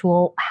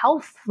 spiritual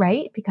health,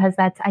 right? Because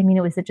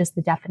it was just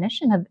the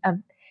definition of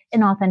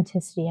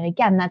inauthenticity. And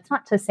again, that's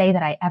not to say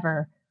that I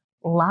ever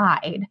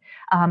lied.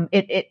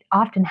 It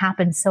often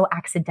happens so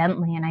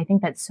accidentally. And I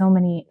think that so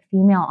many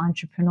female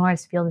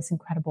entrepreneurs feel this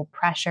incredible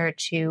pressure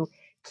to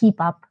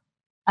keep up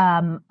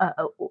or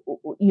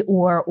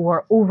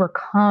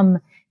overcome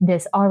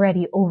this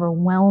already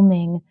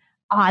overwhelming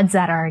odds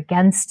that are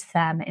against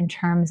them in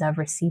terms of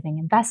receiving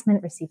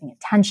investment, receiving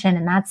attention.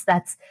 And that's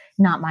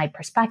not my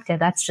perspective.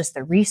 That's just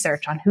the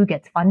research on who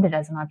gets funded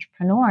as an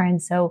entrepreneur. And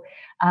so,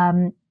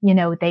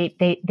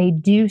 they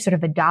do sort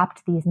of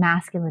adopt these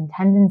masculine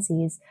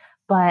tendencies.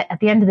 But at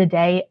the end of the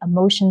day,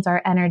 emotions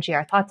are energy,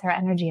 our thoughts are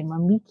energy. And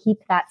when we keep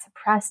that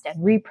suppressed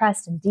and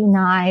repressed and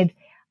denied,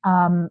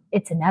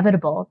 it's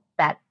inevitable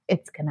that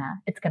it's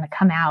gonna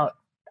come out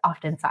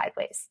often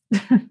sideways.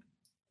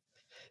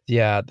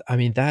 Yeah, I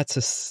mean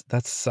that's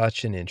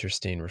such an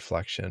interesting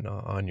reflection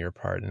on your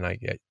part, and I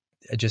get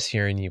just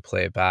hearing you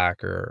play it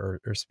back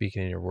or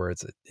speaking in your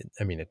words.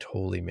 It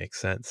totally makes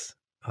sense.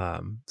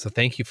 So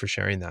thank you for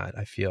sharing that.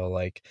 I feel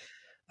like,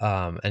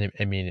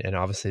 and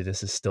obviously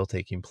this is still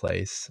taking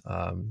place.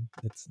 I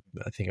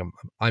think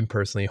I'm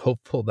personally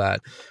hopeful that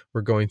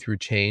we're going through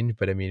change,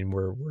 but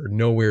we're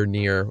nowhere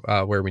near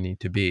where we need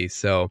to be.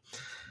 So,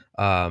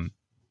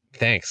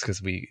 thanks,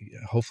 because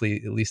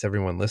hopefully at least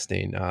everyone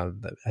listening,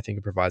 I think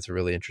it provides a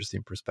really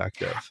interesting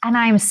perspective. And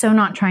I'm so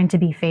not trying to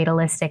be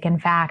fatalistic. In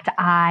fact,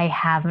 I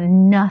have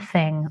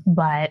nothing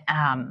but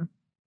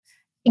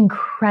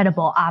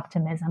incredible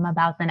optimism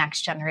about the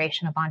next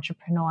generation of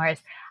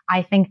entrepreneurs.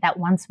 I think that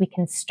once we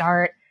can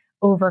start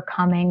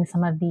overcoming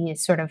some of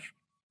these sort of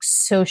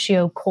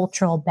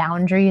socio-cultural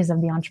boundaries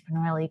of the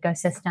entrepreneurial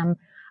ecosystem,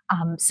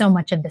 so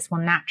much of this will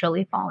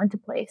naturally fall into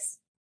place.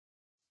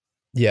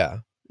 Yeah.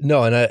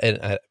 No,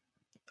 and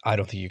I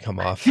don't think you come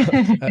off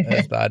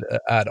as bad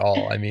at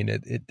all.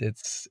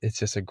 It's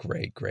just a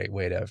great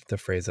way to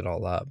phrase it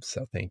all up.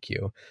 So thank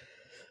you.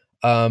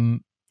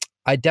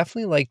 I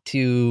definitely like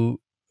to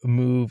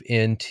move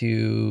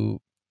into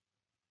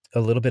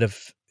a little bit of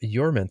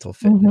your mental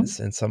fitness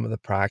and some of the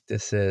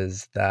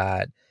practices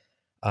that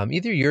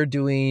either you're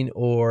doing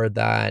or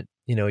that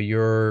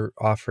you're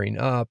offering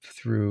up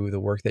through the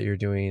work that you're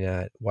doing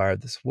at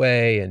Wired This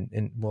Way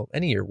and well,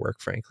 any of your work,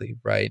 frankly,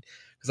 right?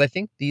 Because I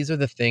think these are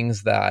the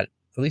things that,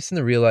 at least in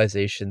the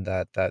realization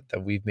that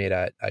we've made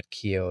at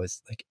Keo,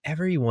 is like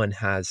everyone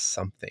has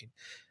something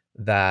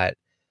that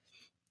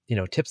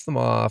tips them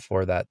off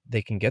or that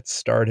they can get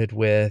started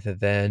with, and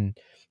then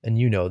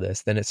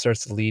it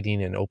starts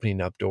leading and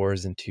opening up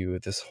doors into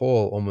this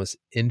whole almost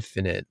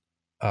infinite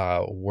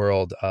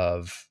world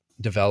of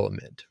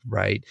development,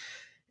 right?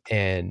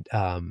 And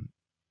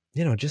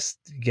just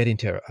getting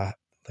to a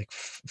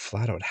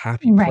flat out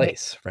happy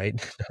place, right?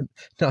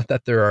 Not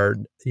that there are,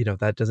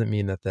 that doesn't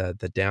mean that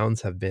the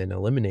downs have been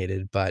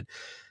eliminated, but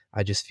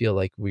I just feel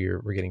like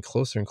we're getting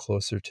closer and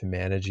closer to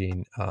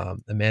managing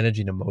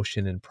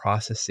emotion and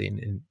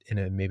processing in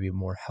a maybe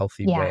more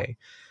healthy way.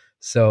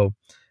 So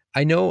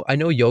I know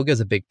yoga is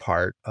a big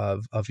part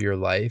of your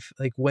life.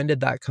 Like, when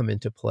did that come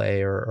into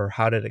play, or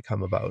how did it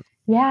come about?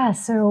 Yeah.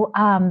 So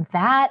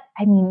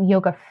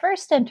yoga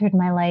first entered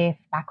my life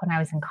back when I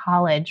was in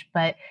college,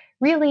 but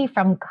really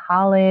from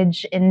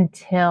college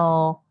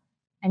until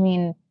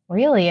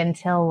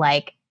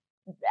like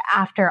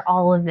after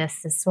all of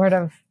this sort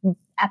of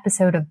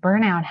episode of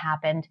burnout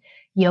happened,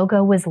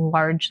 yoga was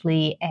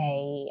largely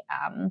a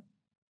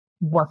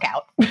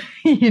workout.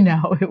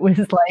 It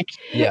was like,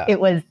 it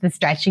was the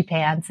stretchy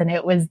pants and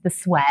it was the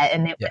sweat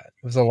and it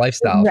was a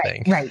lifestyle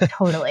thing. Right.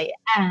 Totally.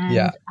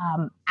 And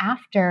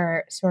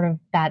after sort of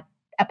that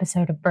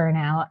episode of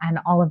burnout and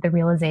all of the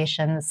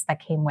realizations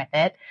that came with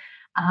it,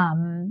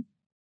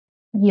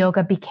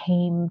 yoga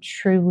became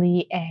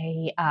truly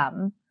a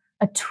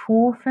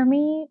tool for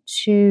me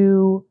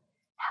to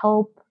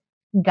help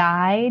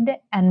guide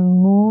and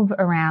move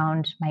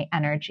around my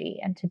energy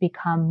and to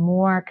become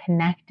more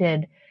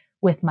connected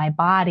with my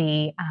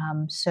body,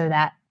 so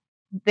that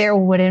there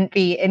wouldn't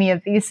be any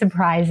of these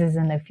surprises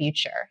in the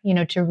future,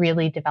 to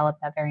really develop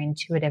that very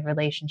intuitive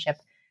relationship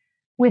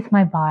with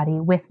my body,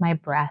 with my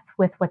breath,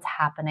 with what's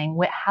happening,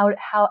 with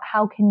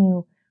how can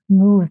you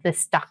move the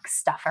stuck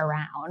stuff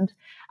around.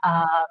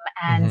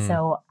 And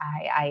so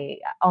I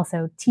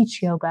also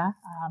teach yoga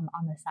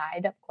on the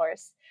side, of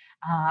course.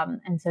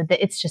 And so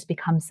it's just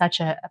become such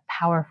a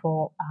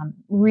powerful,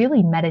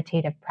 really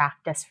meditative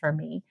practice for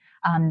me,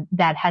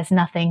 that has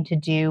nothing to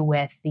do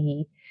with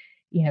the,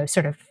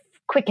 sort of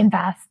quick and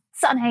fast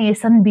sun A,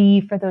 sun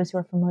B for those who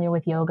are familiar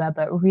with yoga,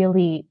 but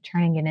really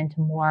turning it into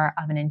more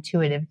of an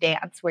intuitive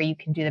dance where you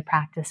can do the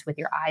practice with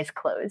your eyes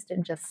closed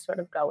and just sort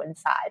of go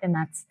inside. And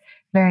that's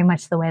very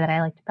much the way that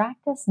I like to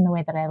practice and the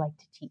way that I like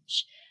to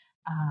teach.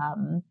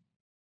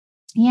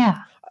 Yeah.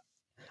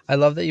 I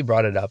love that you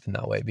brought it up in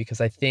that way, because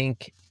I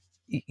think,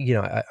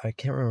 I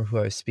can't remember who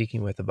I was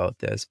speaking with about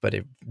this, but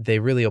they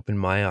really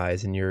opened my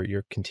eyes, and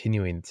you're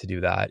continuing to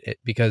do that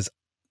because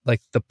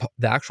like the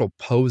actual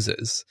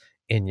poses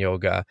in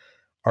yoga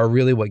are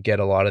really what get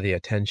a lot of the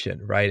attention,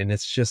 right? And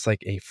it's just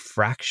like a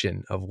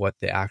fraction of what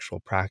the actual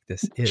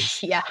practice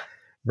is. Yeah.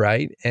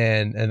 Right.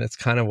 And it's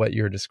kind of what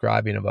you're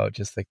describing about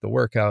just like the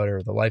workout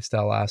or the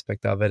lifestyle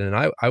aspect of it. And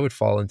I would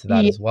fall into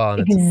that as well.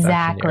 And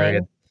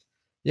exactly.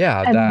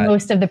 Yeah. And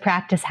most of the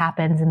practice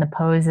happens in the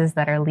poses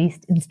that are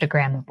least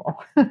Instagrammable.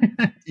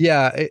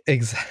 Yeah,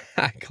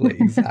 exactly.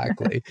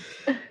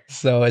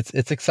 So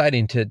it's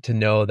exciting to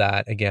know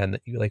that, again,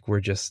 like we're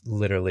just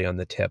literally on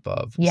the tip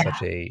of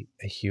such a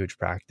huge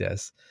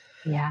practice.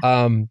 Yeah.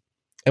 And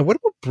what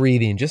about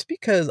breathing? Just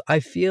because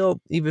I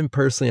feel, even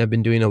personally, I've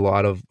been doing a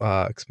lot of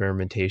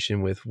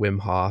experimentation with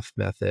Wim Hof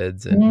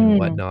methods and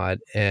whatnot.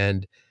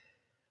 And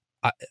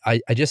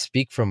I just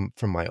speak from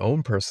my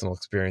own personal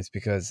experience,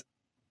 because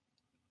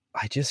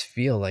I just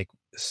feel like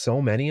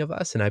so many of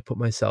us, and I put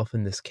myself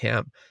in this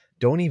camp,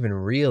 don't even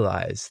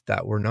realize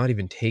that we're not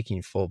even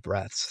taking full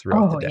breaths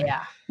throughout the day.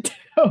 Yeah.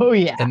 Oh,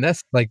 yeah. And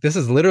that's like, this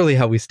is literally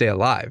how we stay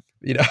alive,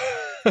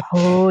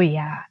 Oh,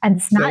 yeah. And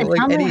it's not, so,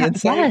 like, any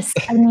insight? Yes.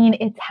 I mean,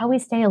 it's how we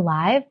stay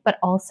alive, but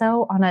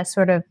also on a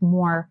sort of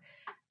more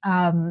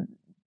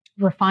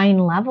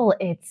refined level,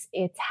 it's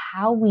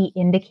how we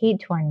indicate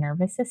to our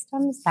nervous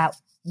systems that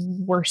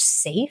we're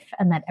safe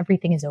and that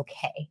everything is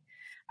okay.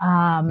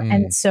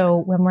 And so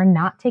when we're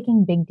not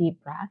taking big,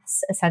 deep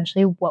breaths,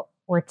 essentially what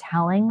we're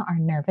telling our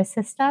nervous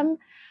system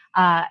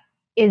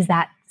is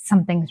that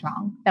something's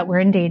wrong, that we're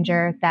in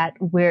danger, that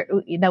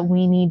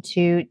we need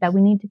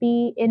to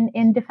be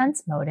in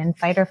defense mode, in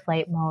fight or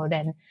flight mode.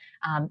 And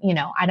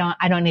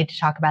I don't need to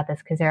talk about this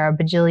because there are a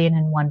bajillion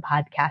and one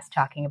podcasts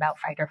talking about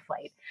fight or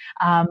flight.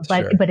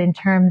 But in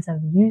terms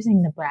of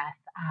using the breath,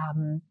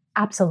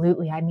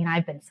 absolutely. I mean,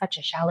 I've been such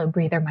a shallow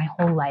breather my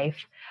whole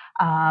life.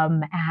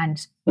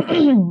 And,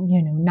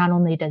 not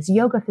only does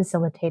yoga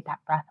facilitate that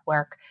breath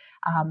work,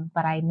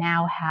 but I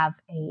now have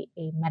a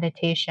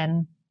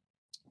meditation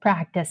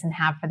practice and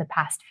have for the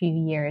past few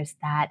years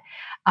that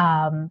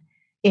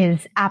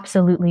is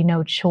absolutely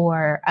no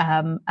chore.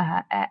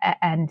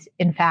 And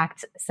in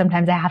fact,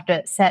 sometimes I have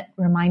to set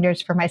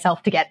reminders for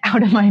myself to get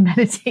out of my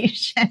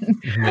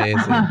meditation.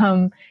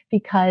 Amazing.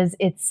 Because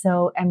it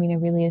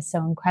really is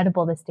so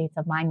incredible, the states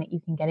of mind that you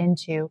can get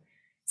into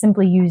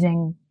simply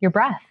using your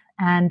breath.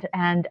 And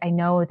I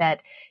know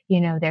that,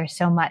 there's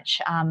so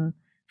much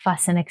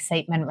fuss and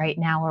excitement right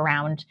now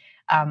around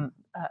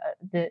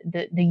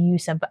the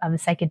use of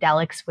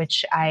psychedelics,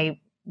 which you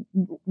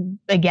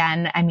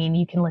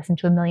can listen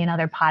to a million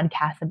other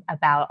podcasts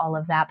about all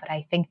of that. But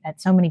I think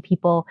that so many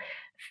people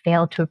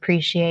fail to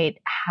appreciate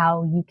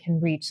how you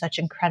can reach such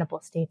incredible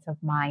states of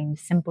mind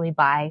simply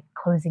by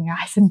closing your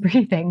eyes and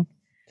breathing.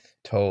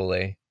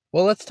 Totally.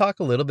 Well, let's talk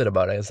a little bit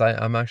about it, as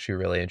I'm actually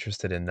really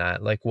interested in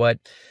that. Like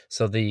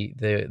so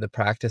the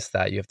practice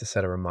that you have to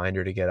set a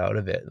reminder to get out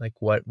of it, like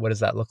what does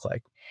that look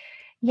like?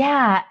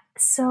 Yeah.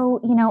 So,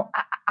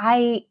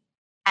 I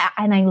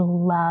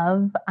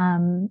love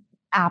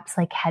apps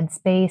like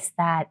Headspace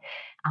that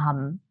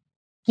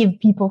give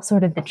people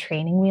sort of the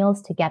training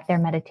wheels to get their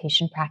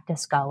meditation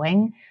practice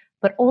going.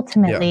 But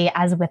ultimately,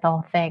 as with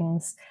all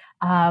things,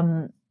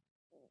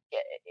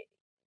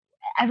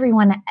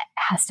 everyone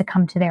has to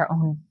come to their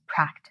own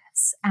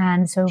practice.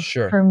 And so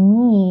for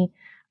me,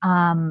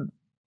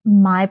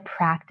 my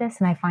practice,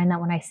 and I find that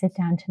when I sit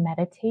down to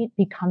meditate,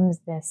 becomes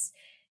this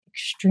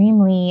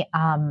extremely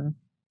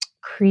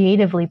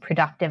creatively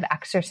productive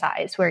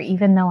exercise where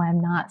even though I'm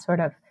not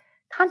sort of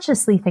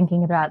consciously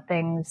thinking about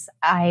things,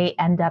 I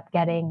end up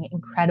getting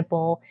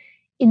incredible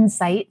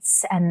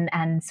insights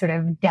and sort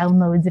of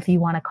downloads, if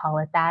you want to call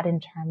it that, in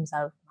terms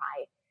of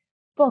my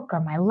book or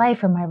my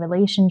life or my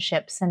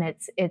relationships. And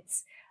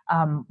it's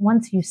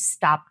once you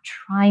stop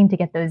trying to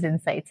get those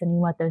insights and you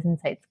let those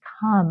insights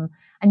come,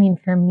 I mean,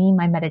 for me,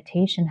 my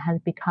meditation has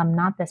become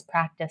not this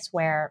practice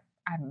where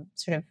I'm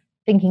sort of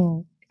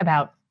thinking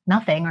about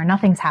nothing or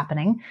nothing's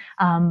happening,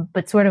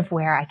 but sort of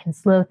where I can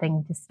slow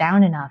things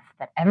down enough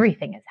that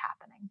everything is happening.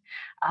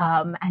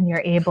 And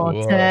you're able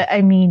to,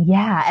 I mean,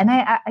 yeah. And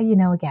I,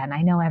 again,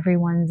 I know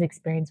everyone's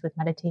experience with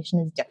meditation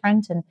is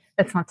different. And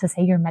that's not to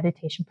say your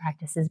meditation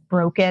practice is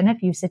broken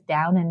if you sit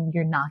down and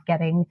you're not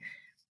getting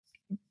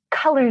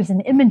colors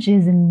and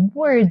images and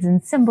words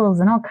and symbols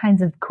and all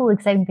kinds of cool,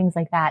 exciting things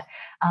like that.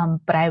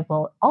 But I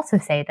will also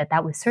say that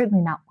that was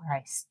certainly not where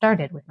I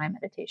started with my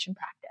meditation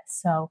practice.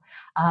 So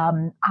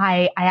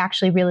I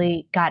actually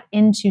really got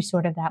into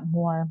sort of that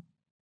more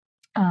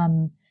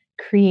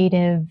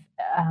creative,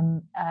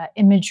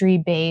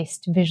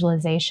 imagery-based,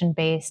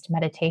 visualization-based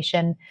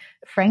meditation,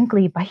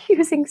 frankly, by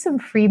using some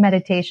free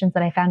meditations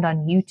that I found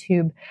on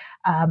YouTube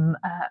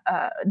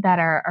that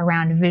are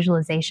around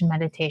visualization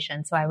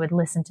meditation. So I would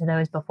listen to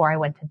those before I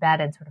went to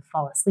bed and sort of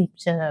fall asleep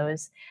to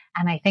those.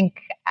 And I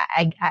think,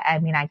 I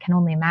mean, I can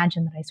only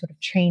imagine that I sort of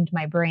trained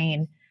my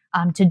brain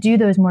to do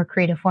those more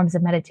creative forms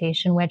of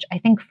meditation, which I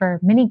think for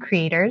many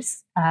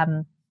creators,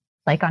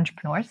 like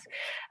entrepreneurs,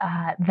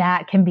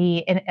 that can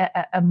be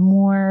a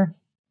more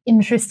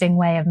interesting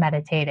way of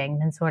meditating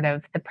than sort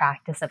of the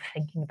practice of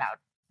thinking about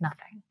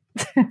nothing.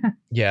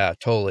 Yeah,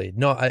 totally.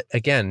 No,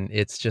 again,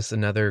 it's just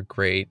another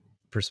great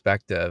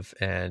perspective.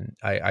 And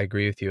I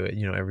agree with you.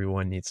 You know,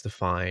 everyone needs to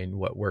find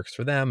what works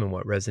for them and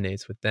what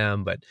resonates with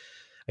them. But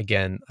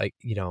again, like,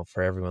 you know,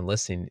 for everyone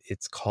listening,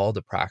 it's called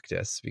a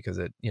practice because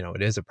it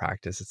is a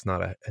practice. It's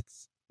not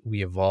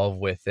we evolve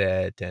with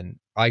it. And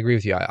I agree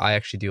with you. I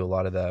actually do a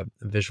lot of the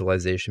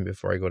visualization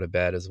before I go to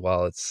bed as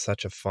well. It's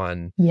such a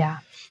fun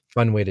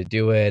way to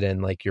do it.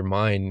 And like your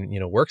mind,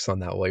 works on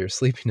that while you're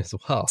sleeping as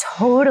well.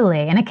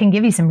 Totally. And it can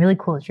give you some really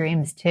cool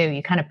dreams too.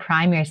 You kind of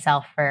prime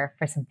yourself for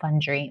some fun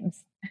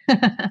dreams.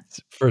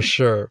 For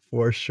sure.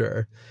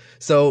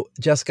 So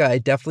Jessica, I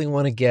definitely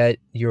want to get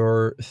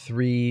your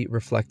 3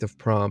 reflective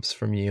prompts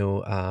from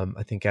you.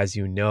 I think, as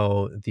you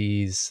know,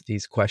 these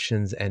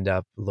questions end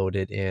up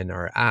loaded in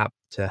our app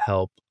to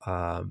help,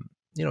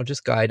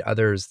 just guide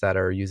others that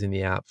are using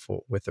the app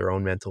with their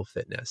own mental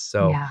fitness.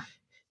 So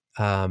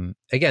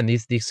again,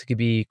 these could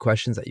be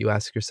questions that you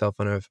ask yourself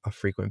on a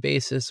frequent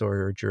basis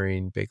or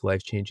during big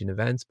life-changing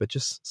events, but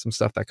just some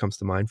stuff that comes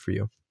to mind for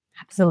you.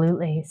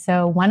 Absolutely.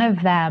 So one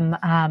of them,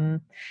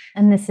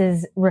 and this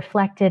is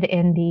reflected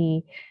in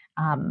the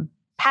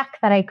pack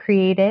that I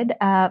created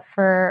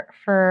for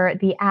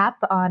the app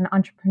on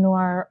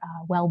entrepreneur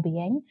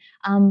well-being.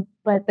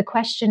 But the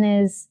question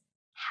is,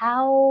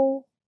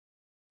 how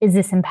is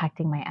this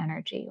impacting my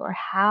energy? Or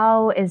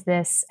how is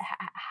this,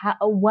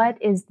 what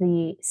is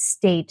the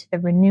state, the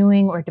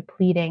renewing or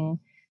depleting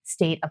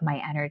state of my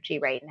energy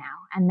right now?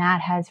 And that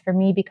has, for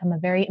me, become a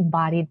very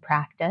embodied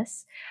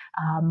practice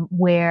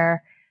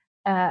where,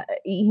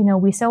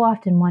 we so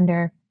often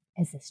wonder,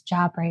 is this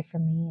job right for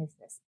me? Is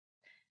this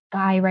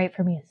guy right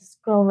for me? Is this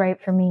girl right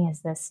for me?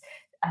 Is this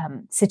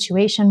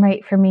situation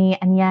right for me?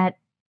 And yet,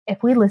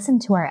 if we listen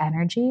to our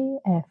energy,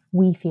 if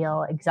we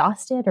feel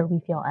exhausted or we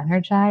feel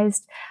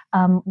energized,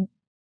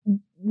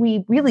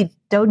 we really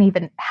don't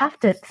even have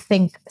to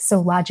think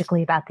so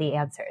logically about the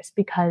answers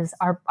because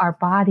our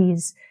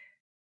bodies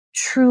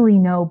truly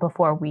know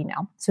before we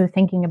know. So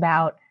thinking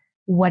about,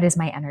 what is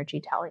my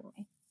energy telling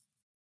me?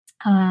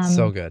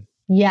 So good.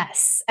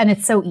 Yes. And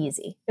it's so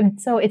easy. And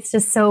it's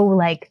just so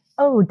like,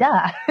 oh,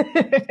 duh,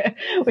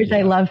 which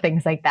I love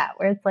things like that,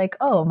 where it's like,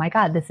 oh my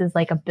God, this is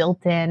like a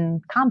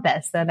built-in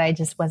compass that I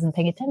just wasn't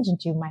paying attention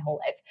to my whole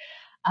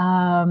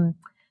life.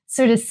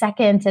 Sort of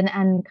second and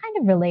kind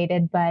of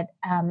related, but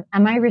am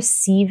I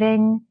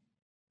receiving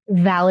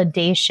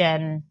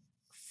validation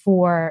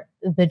for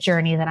the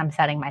journey that I'm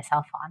setting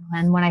myself on?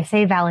 And when I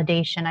say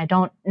validation, I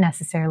don't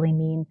necessarily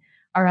mean,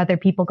 are other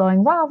people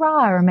going rah,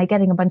 rah, or am I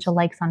getting a bunch of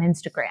likes on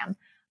Instagram?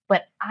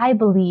 But I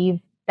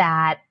believe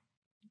that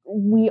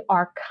we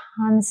are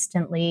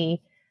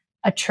constantly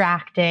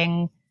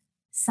attracting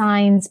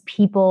signs,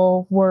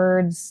 people,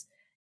 words,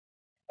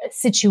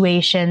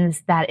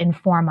 situations that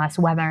inform us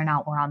whether or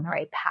not we're on the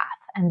right path.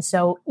 And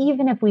so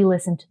even if we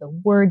listen to the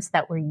words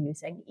that we're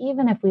using,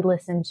 even if we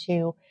listen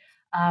to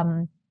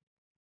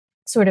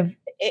sort of,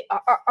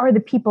 are the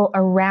people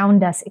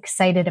around us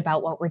excited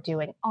about what we're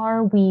doing?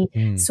 Are we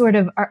sort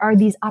of, are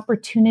these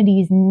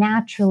opportunities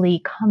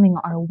naturally coming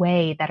our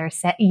way that are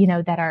set,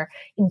 that are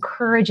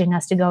encouraging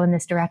us to go in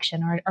this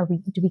direction? Or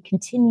do we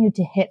continue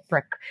to hit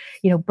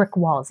brick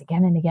walls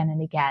again and again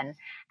and again?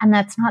 And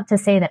that's not to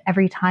say that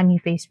every time you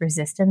face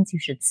resistance, you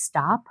should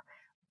stop.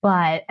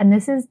 But, and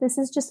this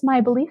is just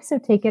my belief, so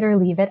take it or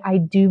leave it. I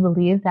do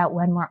believe that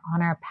when we're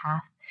on our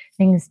path,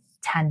 things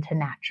tend to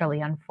naturally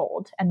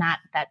unfold, and that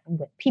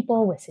with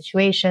people, with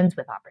situations,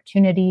 with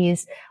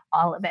opportunities,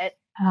 all of it.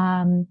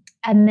 And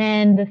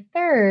then the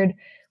third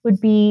would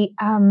be,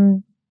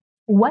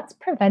 what's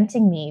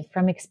preventing me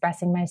from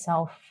expressing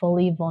myself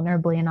fully,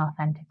 vulnerably, and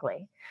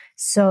authentically?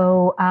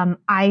 So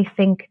I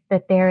think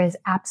that there is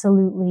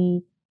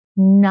absolutely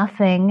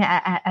nothing,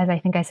 as I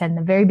think I said in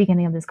the very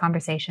beginning of this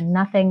conversation,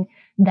 nothing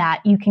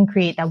that you can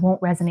create that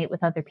won't resonate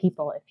with other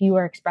people if you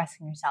are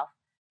expressing yourself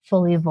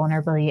fully,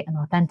 vulnerably, and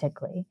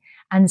authentically.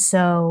 And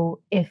so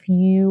if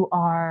you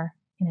are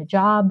in a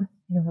job,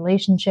 in a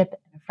relationship,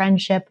 in a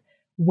friendship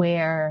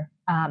where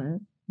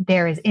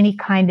there is any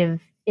kind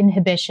of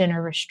inhibition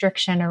or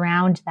restriction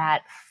around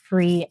that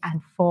free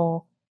and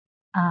full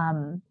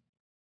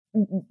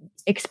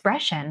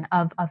expression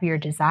of your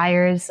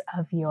desires,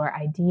 of your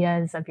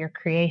ideas, of your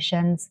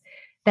creations,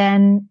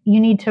 then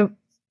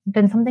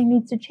something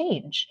needs to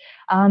change.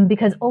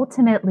 Because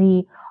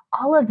ultimately,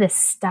 all of this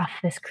stuff,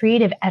 this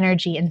creative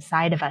energy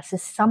inside of us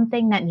is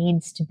something that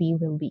needs to be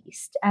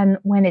released. And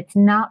when it's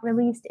not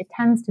released, it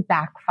tends to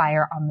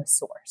backfire on the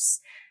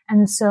source.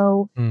 And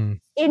so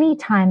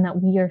anytime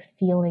that we are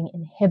feeling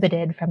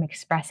inhibited from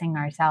expressing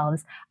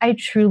ourselves, I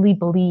truly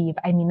believe,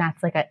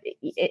 that's like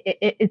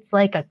it's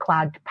like a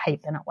clogged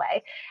pipe in a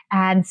way.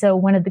 And so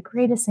one of the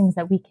greatest things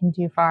that we can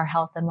do for our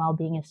health and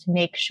well-being is to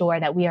make sure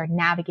that we are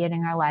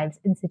navigating our lives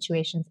in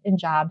situations, in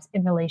jobs,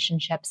 in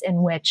relationships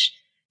in which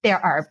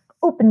there are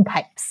open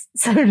pipes,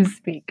 so to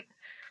speak.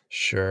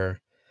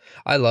 Sure.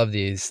 I love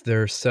these.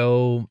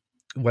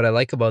 What I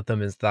like about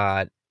them is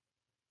that,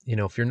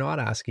 if you're not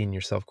asking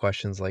yourself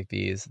questions like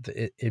these,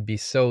 it'd be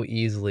so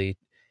easy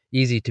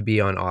to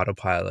be on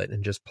autopilot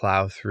and just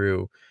plow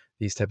through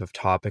these type of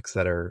topics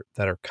that are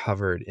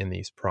covered in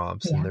these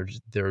prompts. Yeah. And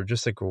they're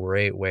just a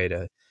great way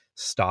to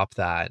stop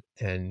that.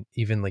 And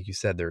even like you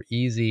said, they're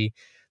easy,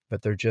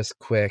 but they're just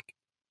quick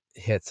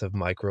hits of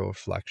micro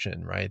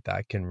reflection, right?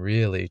 That can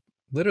really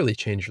literally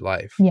change your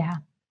life. Yeah.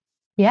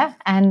 Yeah.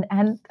 And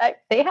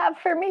they have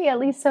for me, at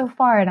least so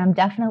far, and I'm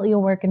definitely a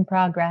work in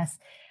progress.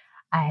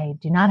 I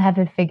do not have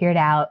it figured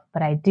out,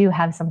 but I do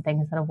have some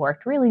things that have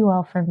worked really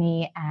well for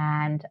me.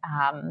 And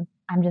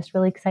I'm just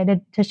really excited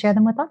to share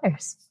them with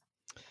others.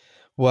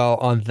 Well,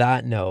 on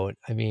that note,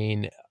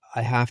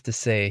 I have to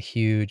say a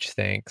huge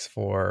thanks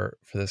for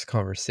this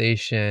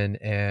conversation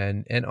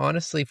and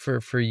honestly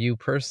for you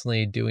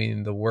personally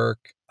doing the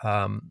work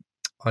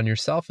on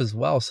yourself as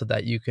well, so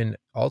that you can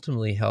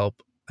ultimately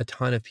help a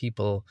ton of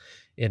people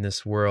in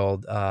this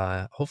world,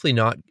 hopefully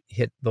not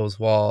hit those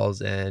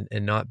walls and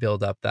not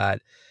build up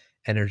that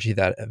energy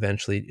that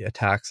eventually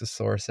attacks the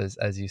source,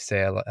 as you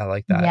say. I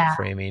like that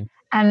framing.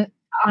 And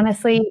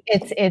honestly,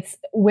 it's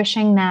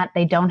wishing that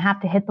they don't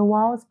have to hit the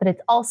walls, but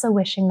it's also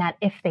wishing that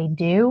if they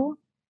do,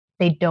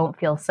 they don't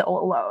feel so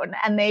alone.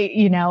 And they,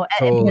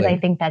 totally. Because I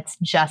think that's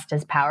just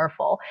as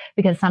powerful,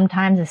 because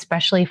sometimes,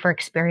 especially for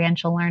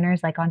experiential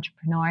learners like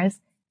entrepreneurs,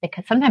 they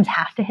could sometimes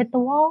have to hit the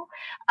wall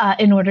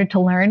in order to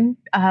learn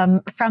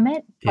from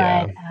it.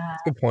 Yeah,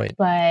 good point.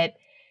 But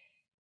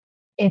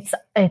it's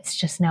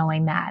just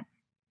knowing that,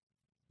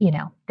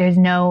 there's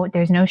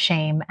no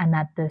shame, and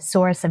that the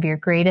source of your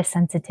greatest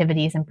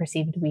sensitivities and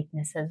perceived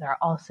weaknesses is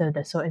also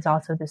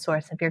the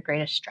source of your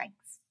greatest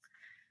strengths.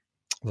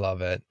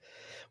 Love it.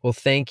 Well,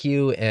 thank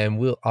you.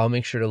 And I'll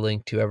make sure to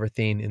link to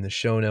everything in the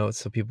show notes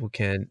so people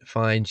can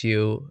find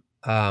you.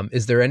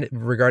 Is there any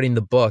regarding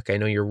the book? I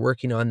know you're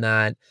working on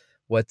that.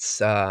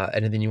 What's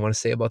anything you want to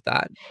say about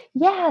that?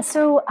 Yeah,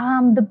 so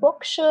the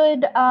book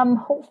should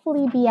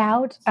hopefully be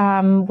out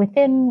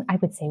within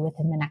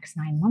the next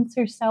 9 months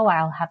or so.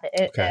 I'll have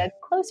a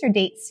closer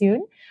date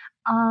soon.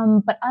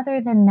 But other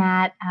than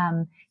that,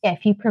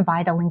 if you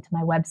provide a link to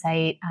my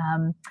website,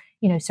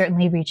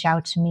 certainly reach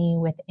out to me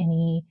with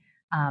any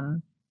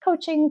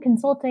coaching,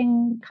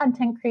 consulting,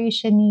 content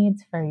creation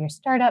needs for your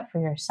startup, for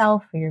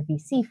yourself, for your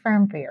VC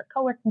firm, for your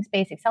co-working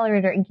space,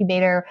 accelerator,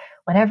 incubator,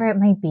 whatever it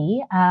might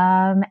be.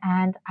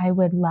 And I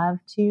would love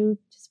to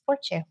support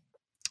you.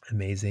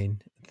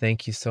 Amazing.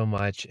 Thank you so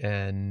much,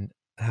 and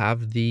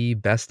have the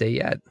best day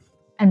yet.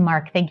 And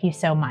Mark, thank you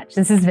so much.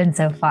 This has been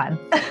so fun.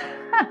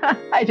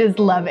 I just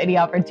love any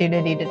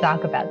opportunity to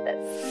talk about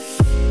this.